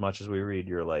statements as much as we read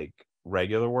your like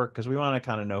regular work, because we want to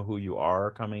kind of know who you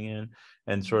are coming in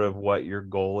and sort of what your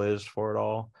goal is for it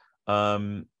all.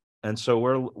 And so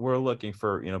we're looking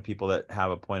for, you know, people that have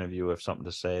a point of view, have something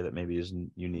to say that maybe is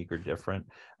unique or different.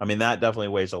 I mean, that definitely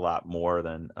weighs a lot more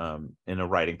than in a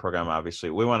writing program.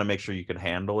 Obviously, we want to make sure you can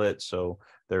handle it. So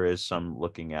there is some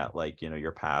looking at like, you know,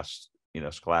 your past, you know,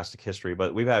 scholastic history,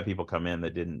 but we've had people come in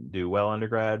that didn't do well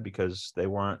undergrad because they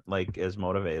weren't like as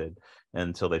motivated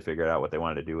until they figured out what they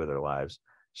wanted to do with their lives.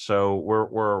 So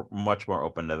we're much more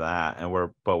open to that, and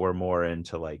we're more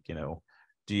into like, you know,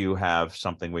 do you have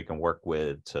something we can work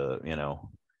with to, you know,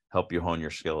 help you hone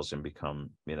your skills and become,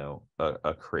 you know,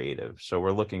 a creative. So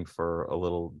we're looking for a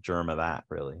little germ of that.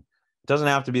 Really, it doesn't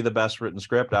have to be the best written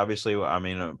script, obviously. I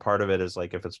mean, part of it is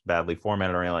like if it's badly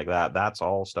formatted or anything like that, that's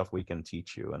all stuff we can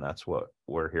teach you, and that's what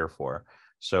we're here for.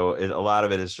 So a lot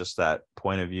of it is just that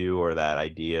point of view, or that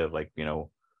idea of like, you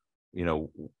know,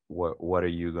 what are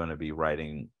you going to be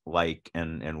writing like,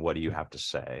 and what do you have to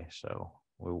say? So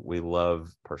we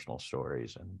love personal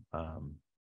stories,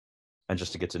 and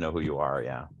just to get to know who you are.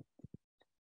 Yeah.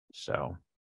 So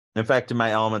in fact, in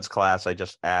my elements class, I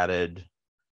just added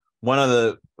one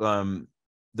of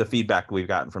the feedback we've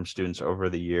gotten from students over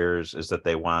the years is that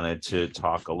they wanted to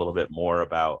talk a little bit more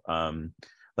about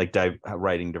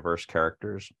writing diverse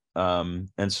characters. And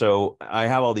so I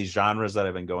have all these genres that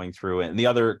I've been going through. And the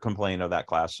other complaint of that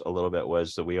class a little bit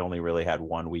was that we only really had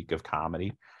 1 week of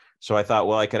comedy. So I thought,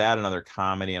 well, I could add another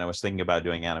comedy, and I was thinking about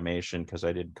doing animation because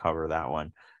I did cover that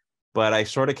one. But I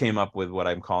sort of came up with what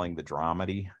I'm calling the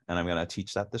dramedy, and I'm going to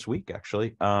teach that this week,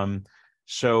 actually.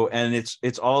 So, and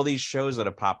it's all these shows that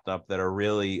have popped up that are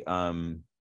really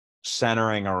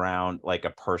centering around like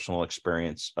a personal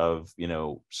experience of, you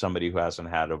know, somebody who hasn't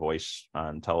had a voice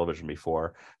on television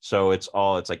before. So it's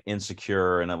like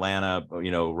Insecure in Atlanta,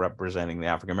 you know, representing the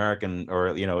African American,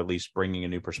 or, you know, at least bringing a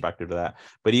new perspective to that.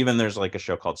 But even there's like a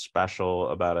show called Special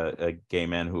about a gay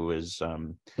man who is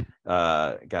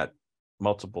got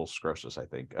multiple sclerosis, I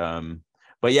think.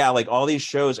 But yeah, like all these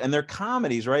shows, and they're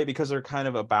comedies, right? Because they're kind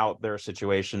of about their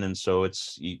situation. And so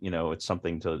it's, you know, it's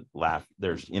something to laugh.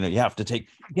 There's, you know, you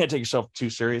can't take yourself too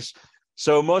serious.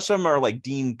 So most of them are like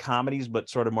deemed comedies, but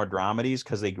sort of more dramedies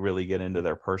because they really get into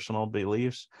their personal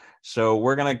beliefs. So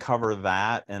we're going to cover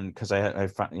that. And because I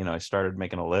you know, I started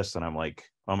making a list, and I'm like,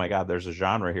 oh my God, there's a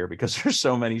genre here, because there's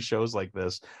so many shows like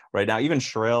this right now. Even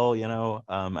Shrill, you know,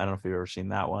 I don't know if you've ever seen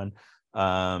that one.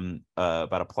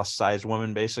 About a plus size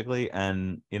woman, basically,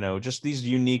 and, you know, just these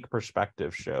unique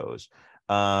perspective shows.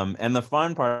 And the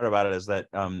fun part about it is that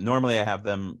normally I have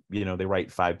them, you know, they write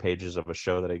 5 pages of a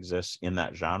show that exists in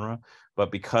that genre,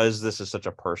 but because this is such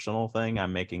a personal thing,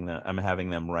 I'm having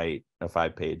them write a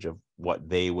 5-page of what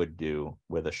they would do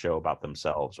with a show about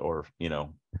themselves, or, you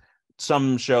know,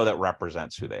 some show that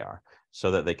represents who they are,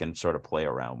 so that they can sort of play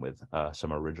around with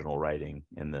some original writing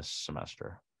in this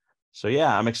semester. So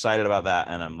yeah, I'm excited about that.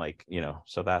 And I'm like, you know,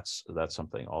 so that's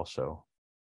something also.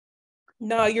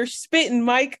 No, you're spitting,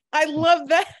 Mike. I love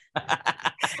that.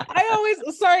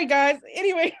 Sorry guys.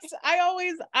 Anyways, I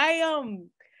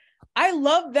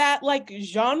love that like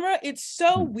genre. It's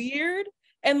so weird.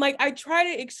 And like I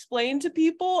try to explain to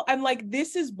people, I'm like,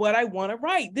 this is what I want to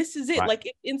write. This is it. Right. Like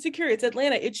it's Insecure, it's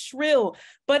Atlanta, it's Shrill,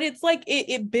 but it's like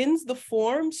it bends the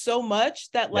form so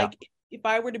much that like if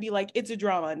I were to be like, it's a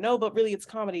drama, no, but really it's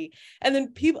comedy. And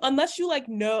then people, unless you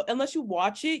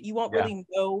watch it, you won't really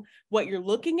know what you're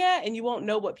looking at, and you won't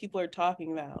know what people are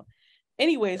talking about.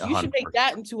 Anyways, you 100%. Should make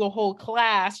that into a whole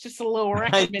class, just a little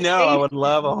recommendation. I know, I would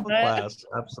love a whole class.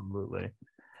 Absolutely.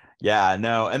 Yeah,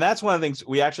 no. And that's one of the things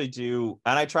we actually do.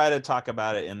 And I try to talk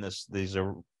about it in these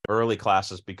are early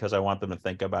classes, because I want them to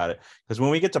think about it. Because when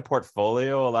we get to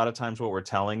portfolio, a lot of times what we're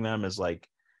telling them is like,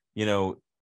 you know,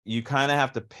 you kind of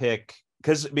have to pick,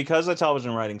 because the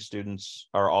television writing students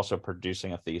are also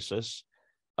producing a thesis.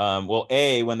 Well,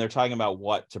 when they're talking about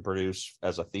what to produce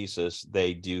as a thesis,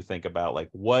 they do think about like,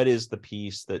 what is the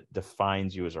piece that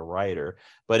defines you as a writer?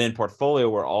 But in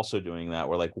portfolio, we're also doing that.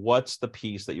 We're like, what's the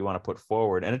piece that you want to put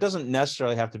forward? And it doesn't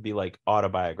necessarily have to be like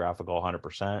autobiographical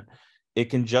 100%. It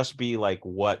can just be like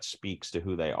what speaks to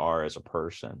who they are as a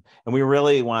person. And we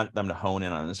really want them to hone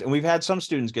in on this. And we've had some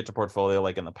students get to portfolio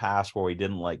like in the past where we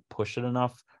didn't like push it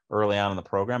enough early on in the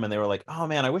program, and they were like, oh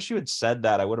man, I wish you had said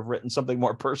that. I would have written something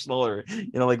more personal, or,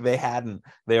 you know, like they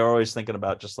were always thinking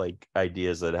about just like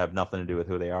ideas that have nothing to do with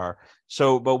who they are.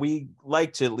 So, but we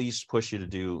like to at least push you to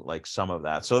do like some of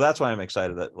that. So that's why I'm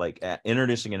excited that like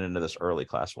introducing it into this early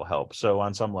class will help. So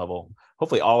on some level,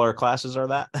 hopefully all our classes are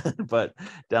that, but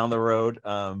down the road,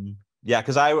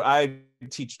 because I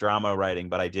teach drama writing,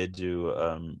 but I did do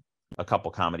a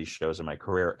couple comedy shows in my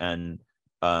career, and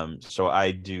so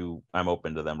I'm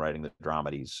open to them writing the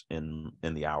dramedies in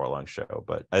the hour-long show,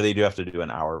 but they do have to do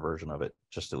an hour version of it,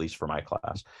 just at least for my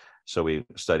class. So we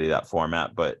study that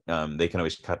format, but they can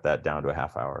always cut that down to a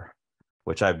half hour,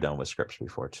 which I've done with scripts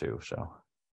before too. So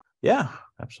yeah,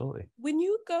 absolutely. When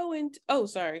you go into,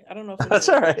 sorry, I don't know if that's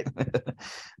all right.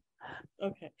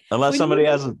 Okay. Unless somebody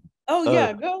hasn't.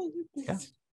 Yeah, go. Yeah.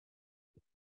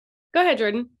 Go ahead,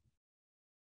 Jordan.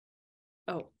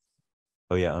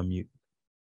 Oh yeah, unmute.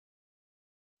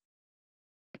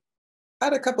 I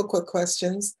had a couple quick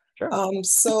questions. Sure.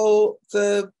 So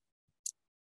the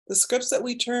scripts that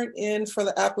we turn in for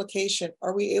the application,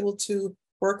 are we able to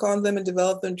work on them and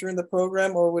develop them during the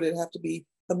program, or would it have to be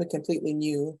something completely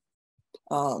new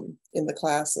in the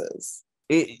classes?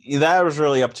 That was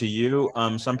really up to you.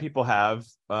 Some people have,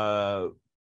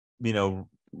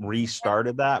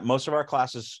 restarted that. Most of our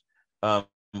classes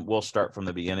will start from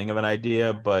the beginning of an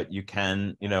idea, but you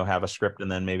can, have a script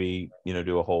and then maybe,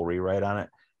 do a whole rewrite on it.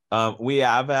 We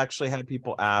have actually had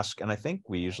people ask, and I think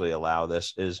we usually allow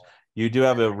this, is you do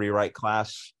have a rewrite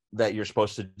class that you're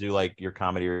supposed to do like your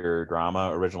comedy or your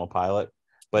drama original pilot.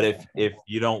 But if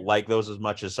you don't like those as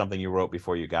much as something you wrote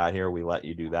before you got here, we let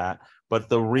you do that. But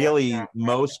the really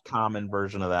most common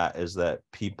version of that is that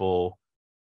people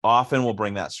often will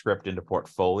bring that script into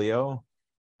portfolio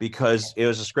because it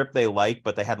was a script they like,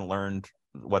 but they hadn't learned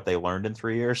what they learned in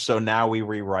 3 years. So now we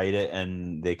rewrite it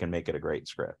and they can make it a great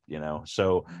script,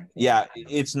 So yeah,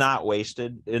 it's not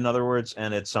wasted, in other words,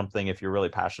 and it's something, if you're really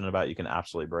passionate about, you can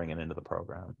absolutely bring it into the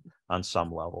program on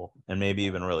some level, and maybe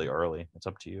even really early. It's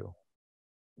up to you.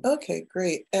 Okay,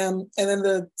 great. And then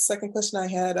the second question I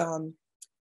had,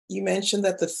 you mentioned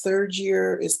that the third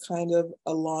year is kind of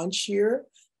a launch year,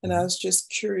 and I was just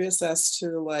curious as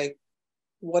to like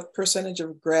what percentage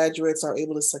of graduates are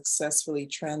able to successfully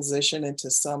transition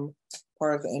into some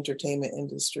part of the entertainment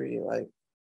industry? Like,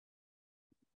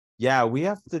 yeah, we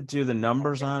have to do the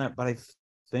numbers on it, but I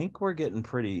think we're getting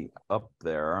pretty up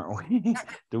there, aren't we?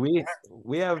 Do we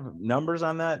have numbers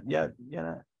on that yet?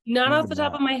 Not off the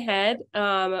top of my head,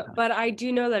 but I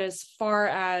do know that as far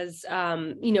as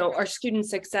our student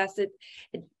success,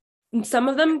 some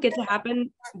of them get to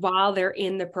happen while they're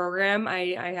in the program.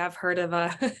 I have heard of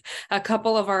a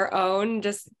couple of our own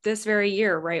just this very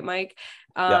year, right, Mike?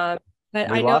 Yeah. But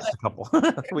we I know lost a couple.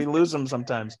 We lose them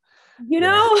sometimes.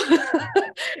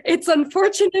 It's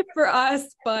unfortunate for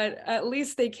us, but at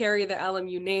least they carry the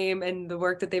LMU name, and the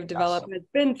work that they've developed has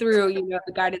been through, the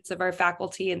guidance of our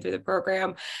faculty and through the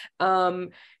program.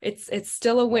 It's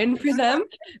still a win for them.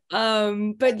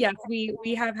 But yes,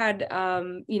 we have had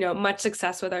much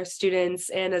success with our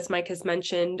students, and as Mike has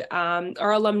mentioned,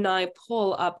 our alumni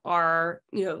pull up our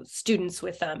students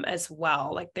with them as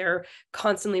well. Like they're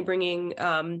constantly bringing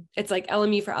it's like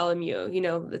LMU for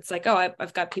LMU. It's like, oh,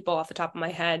 I've got people off the top of my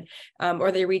head,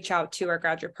 or they reach out to our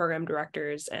graduate program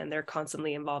directors, and they're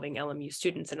constantly involving LMU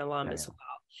students and alum as well.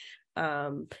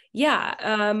 I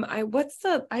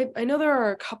know there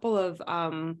are a couple of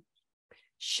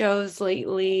shows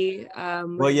lately.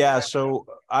 So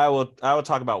I will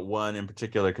talk about one in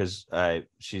particular because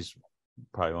she's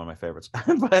probably one of my favorites.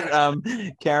 But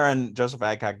Karen Joseph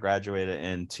Adcock graduated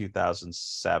in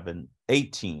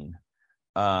 2018.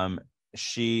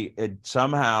 She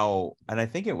somehow, and I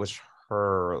think it was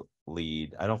her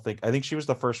lead. I think she was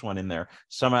the first one in there.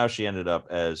 Somehow she ended up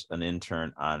as an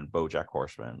intern on BoJack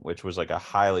Horseman, which was like a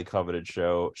highly coveted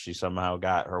show. She somehow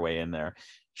got her way in there.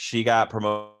 She got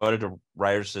promoted to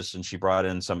writer's assistant. She brought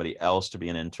in somebody else to be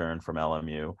an intern from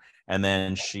LMU, and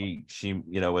then she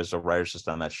was a writer's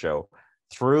assistant on that show.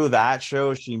 Through that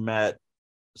show, she met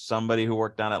somebody who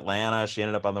worked on Atlanta. She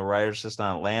ended up on the writer's assistant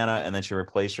on Atlanta, and then she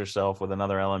replaced herself with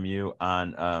another LMU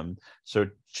on so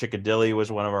Chickadilly was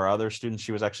one of our other students.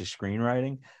 She was actually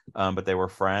screenwriting, but they were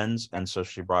friends, and so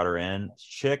she brought her in.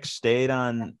 Chick stayed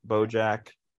on BoJack,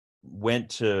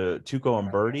 went to Tuco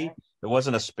and Birdie. It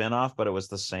wasn't a spinoff, but it was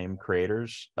the same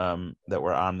creators that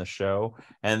were on the show,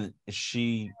 and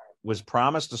she was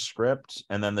promised a script,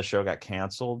 and then the show got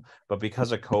canceled, but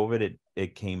because of COVID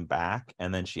it came back,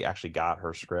 and then she actually got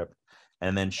her script,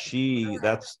 and then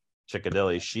that's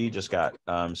Chickadilly. She just got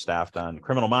staffed on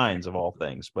Criminal Minds of all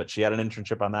things, but she had an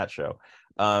internship on that show.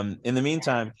 In the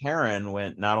meantime, Karen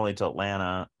went not only to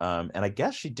Atlanta, and I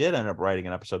guess she did end up writing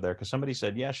an episode there because somebody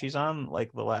said, yeah, she's on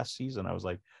like the last season. I was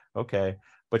like, okay.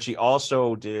 But she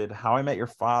also did How I Met Your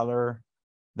Father.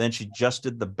 Then she just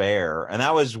did The Bear, and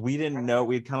that was, we didn't know,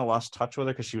 we had kind of lost touch with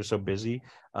her because she was so busy.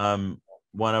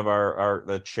 One of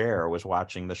the chair was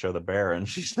watching the show The Bear, and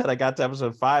she said, I got to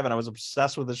episode 5 and I was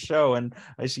obsessed with the show, and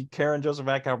I see Karen Joseph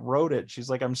Adcock wrote it. She's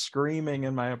like, I'm screaming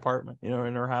in my apartment, in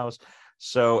her house.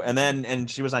 So, and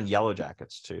she was on Yellow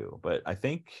Jackets too, but I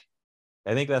think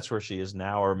that's where she is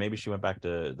now, or maybe she went back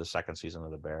to the second season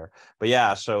of The Bear. But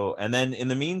yeah, so, and then in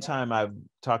the meantime, I've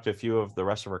talked to a few of the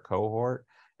rest of her cohort,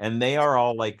 and they are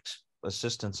all like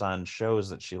assistants on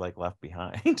shows that she like left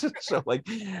behind. So like,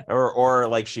 or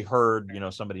like she heard,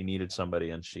 somebody needed somebody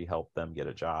and she helped them get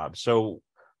a job. So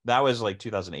that was like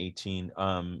 2018.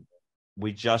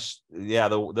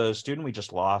 The student we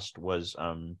just lost was,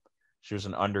 she was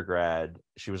an undergrad.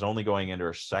 She was only going into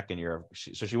her second year.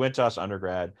 So she went to us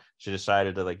undergrad. She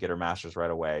decided to like get her master's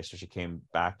right away. So she came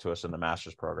back to us in the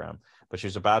master's program, but she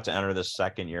was about to enter the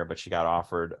second year, but she got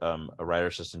offered a writer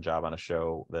assistant job on a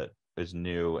show that is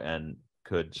new and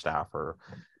could staff her.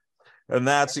 And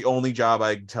that's the only job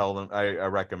I tell them, I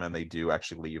recommend they do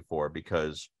actually leave for,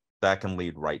 because that can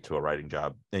lead right to a writing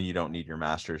job and you don't need your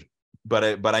master's.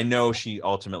 But I know she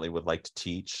ultimately would like to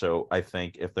teach. So I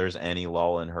think if there's any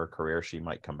lull in her career, she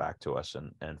might come back to us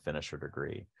and finish her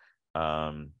degree.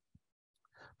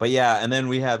 But yeah, and then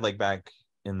we had like back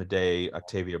in the day,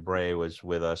 Octavia Bray was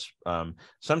with us.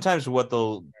 Sometimes what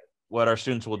our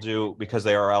students will do, because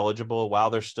they are eligible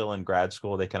while they're still in grad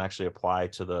school, they can actually apply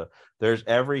to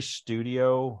every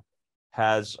studio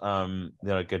has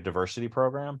like a diversity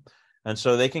program. And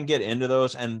so they can get into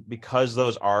those. And because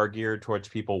those are geared towards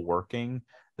people working,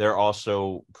 they're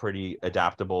also pretty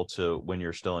adaptable to when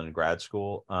you're still in grad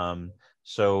school.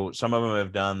 So some of them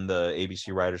have done the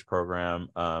ABC Writers Program,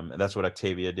 and that's what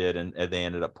Octavia did, and they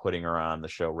ended up putting her on the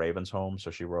show Raven's Home.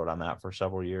 So she wrote on that for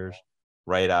several years,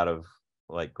 right out of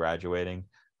like graduating.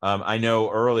 I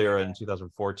know earlier in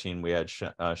 2014 we had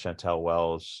Chantel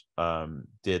Wells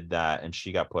did that, and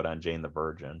she got put on Jane the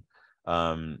Virgin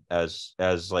as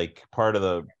like part of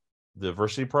the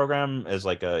diversity program as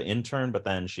like an intern, but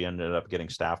then she ended up getting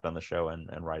staffed on the show and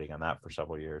writing on that for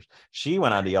several years. She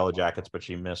went on to Yellow Jackets, but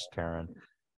she missed Karen.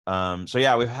 So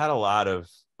yeah, we've had a lot of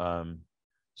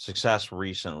success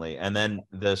recently, and then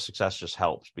the success just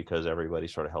helps because everybody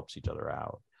sort of helps each other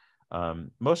out.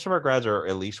 Most of our grads are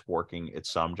at least working at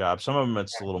some job. Some of them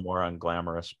it's a little more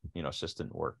unglamorous,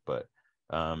 assistant work, but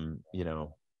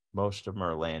most of them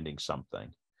are landing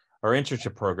something. Our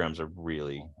internship programs have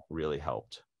really, really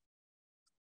helped.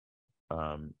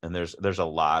 And there's a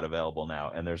lot available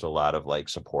now, and there's a lot of like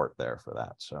support there for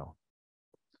that. So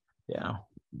yeah.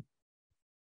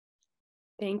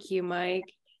 Thank you,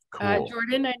 Mike. Cool.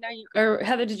 Jordan, I know you, or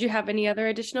Heather, did you have any other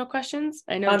additional questions?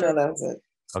 I know. Oh, no, that was it.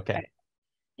 Okay.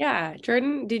 Yeah,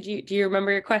 Jordan, do you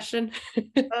remember your question?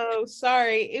 Oh,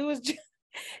 sorry. It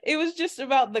was just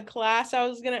about the class. I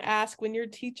was gonna ask, when you're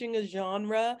teaching a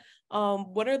genre,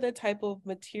 what are the type of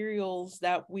materials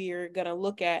that we're gonna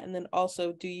look at, and then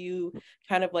also, do you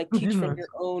kind of like teach from your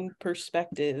own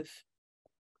perspective?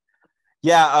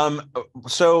 Yeah.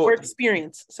 So or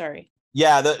experience. Sorry.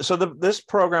 Yeah. This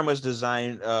program was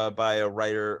designed by a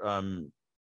writer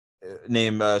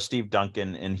named Steve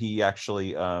Duncan, and he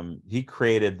actually he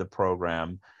created the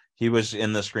program. He was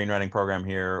in the screenwriting program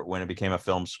here when it became a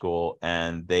film school,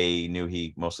 and they knew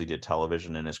he mostly did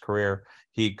television in his career.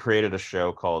 He created a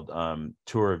show called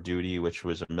Tour of Duty, which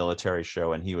was a military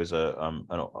show, and he was a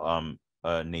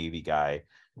Navy guy.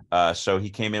 So he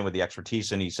came in with the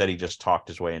expertise, and he said he just talked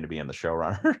his way into being the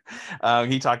showrunner.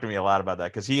 He talked to me a lot about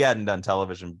that because he hadn't done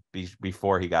television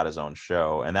before he got his own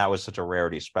show, and that was such a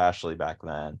rarity, especially back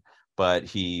then. But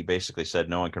he basically said,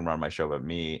 no one can run my show but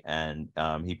me. And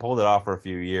he pulled it off for a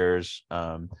few years.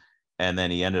 And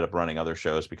then he ended up running other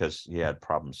shows because he had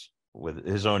problems with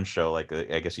his own show. Like,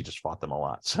 I guess he just fought them a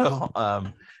lot. So,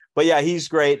 but yeah, he's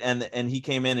great. And he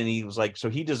came in and he was like, so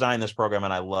he designed this program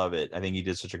and I love it. I think he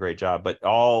did such a great job. But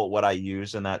all what I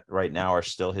use in that right now are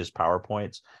still his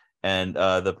PowerPoints. And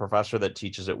the professor that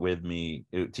teaches it with me,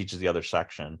 who teaches the other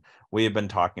section, we have been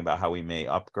talking about how we may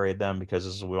upgrade them, because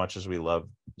as much as we love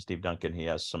Steve Duncan, he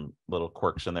has some little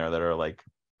quirks in there that are like,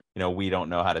 we don't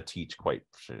know how to teach quite.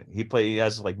 He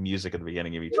has like music at the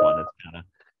beginning of each one. It's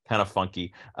kind of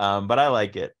funky, but I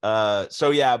like it.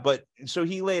 So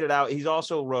he laid it out. He's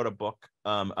also wrote a book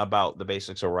about the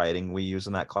basics of writing we use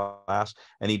in that class,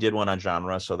 and he did one on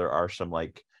genre. So there are some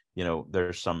like,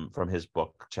 there's some from his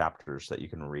book chapters that you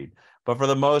can read, but for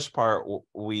the most part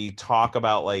we talk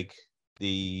about like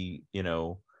the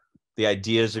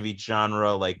ideas of each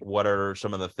genre, like what are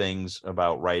some of the things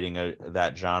about writing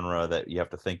that genre that you have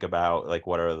to think about, like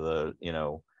what are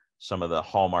the some of the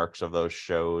hallmarks of those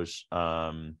shows,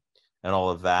 and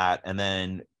all of that. And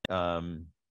then and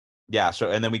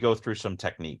then we go through some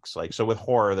techniques, like, so with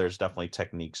horror there's definitely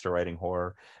techniques to writing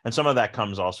horror, and some of that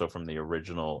comes also from the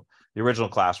original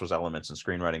class was elements in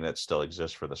screenwriting that still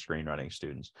exist for the screenwriting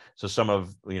students. So some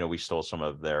of, we stole some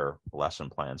of their lesson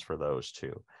plans for those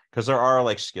too, because there are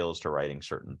like skills to writing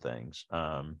certain things.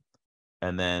 And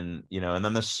then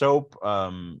the soap,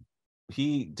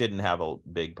 he didn't have a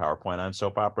big PowerPoint on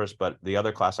soap operas, but the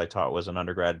other class I taught was an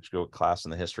undergraduate class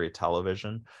in the history of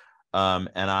television. And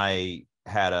I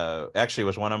had actually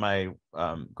was one of my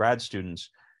grad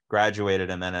students graduated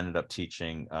and then ended up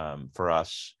teaching for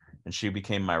us. And she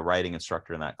became my writing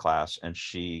instructor in that class. And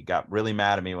she got really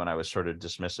mad at me when I was sort of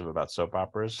dismissive about soap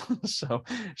operas. So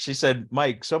she said,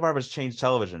 Mike, soap operas changed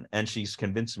television. And she's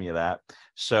convinced me of that.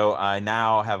 So I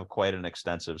now have quite an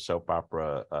extensive soap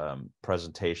opera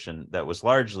presentation that was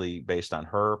largely based on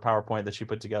her PowerPoint that she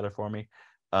put together for me.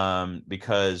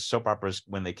 Because soap operas,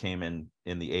 when they came in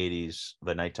the 80s,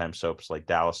 the nighttime soaps like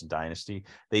Dallas and Dynasty,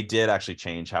 they did actually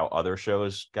change how other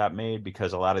shows got made,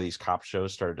 because a lot of these cop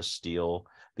shows started to steal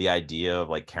the idea of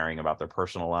like caring about their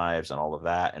personal lives and all of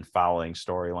that, and following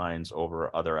storylines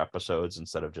over other episodes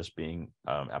instead of just being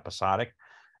episodic.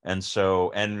 And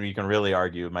you can really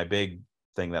argue, my big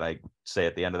thing that I say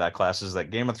at the end of that class is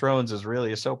that Game of Thrones is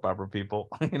really a soap opera, people.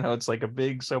 It's like a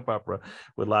big soap opera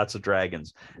with lots of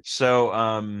dragons. So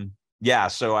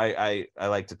so I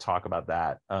like to talk about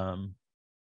that.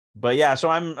 But yeah, so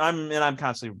I'm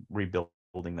constantly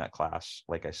rebuilding that class,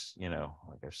 like I've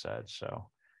said. So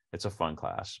it's a fun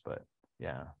class, but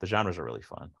yeah, the genres are really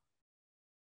fun.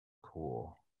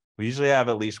 Cool. We usually have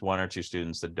at least 1 or 2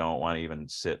 students that don't want to even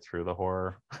sit through the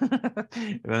horror.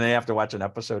 And then they have to watch an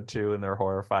episode 2 and they're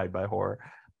horrified by horror.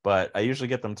 But I usually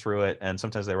get them through it, and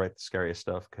sometimes they write the scariest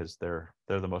stuff because they're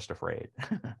the most afraid.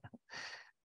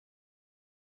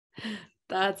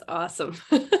 That's awesome.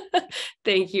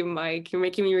 Thank you, Mike. You're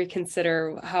making me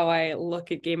reconsider how I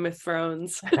look at Game of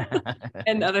Thrones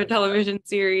and other television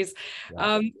series.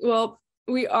 Yeah. Well,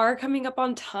 we are coming up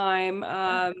on time.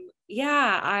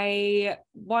 Yeah, I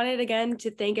wanted again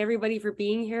to thank everybody for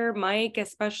being here. Mike,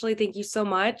 especially, thank you so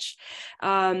much.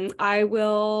 I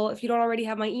will, if you don't already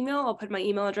have my email, I'll put my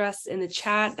email address in the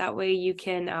chat. That way you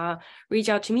can reach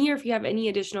out to me, or if you have any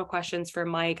additional questions for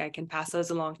Mike, I can pass those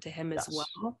along to him as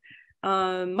well.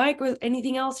 Mike, was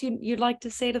anything else you'd like to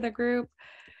say to the group?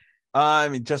 I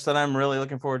mean, just that I'm really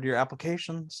looking forward to your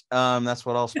applications. That's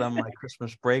what I'll spend my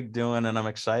Christmas break doing, and I'm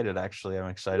excited. Actually, I'm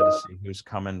excited to see who's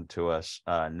coming to us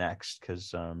next,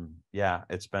 because yeah,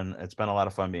 it's been a lot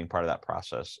of fun being part of that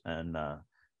process and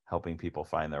helping people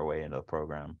find their way into the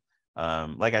program.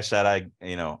 Like I said,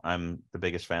 I'm the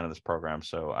biggest fan of this program,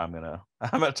 so I'm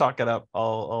gonna talk it up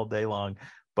all day long.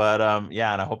 But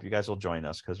yeah, and I hope you guys will join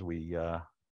us, because we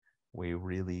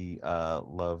really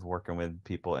love working with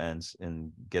people and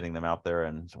getting them out there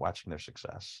and watching their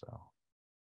success. So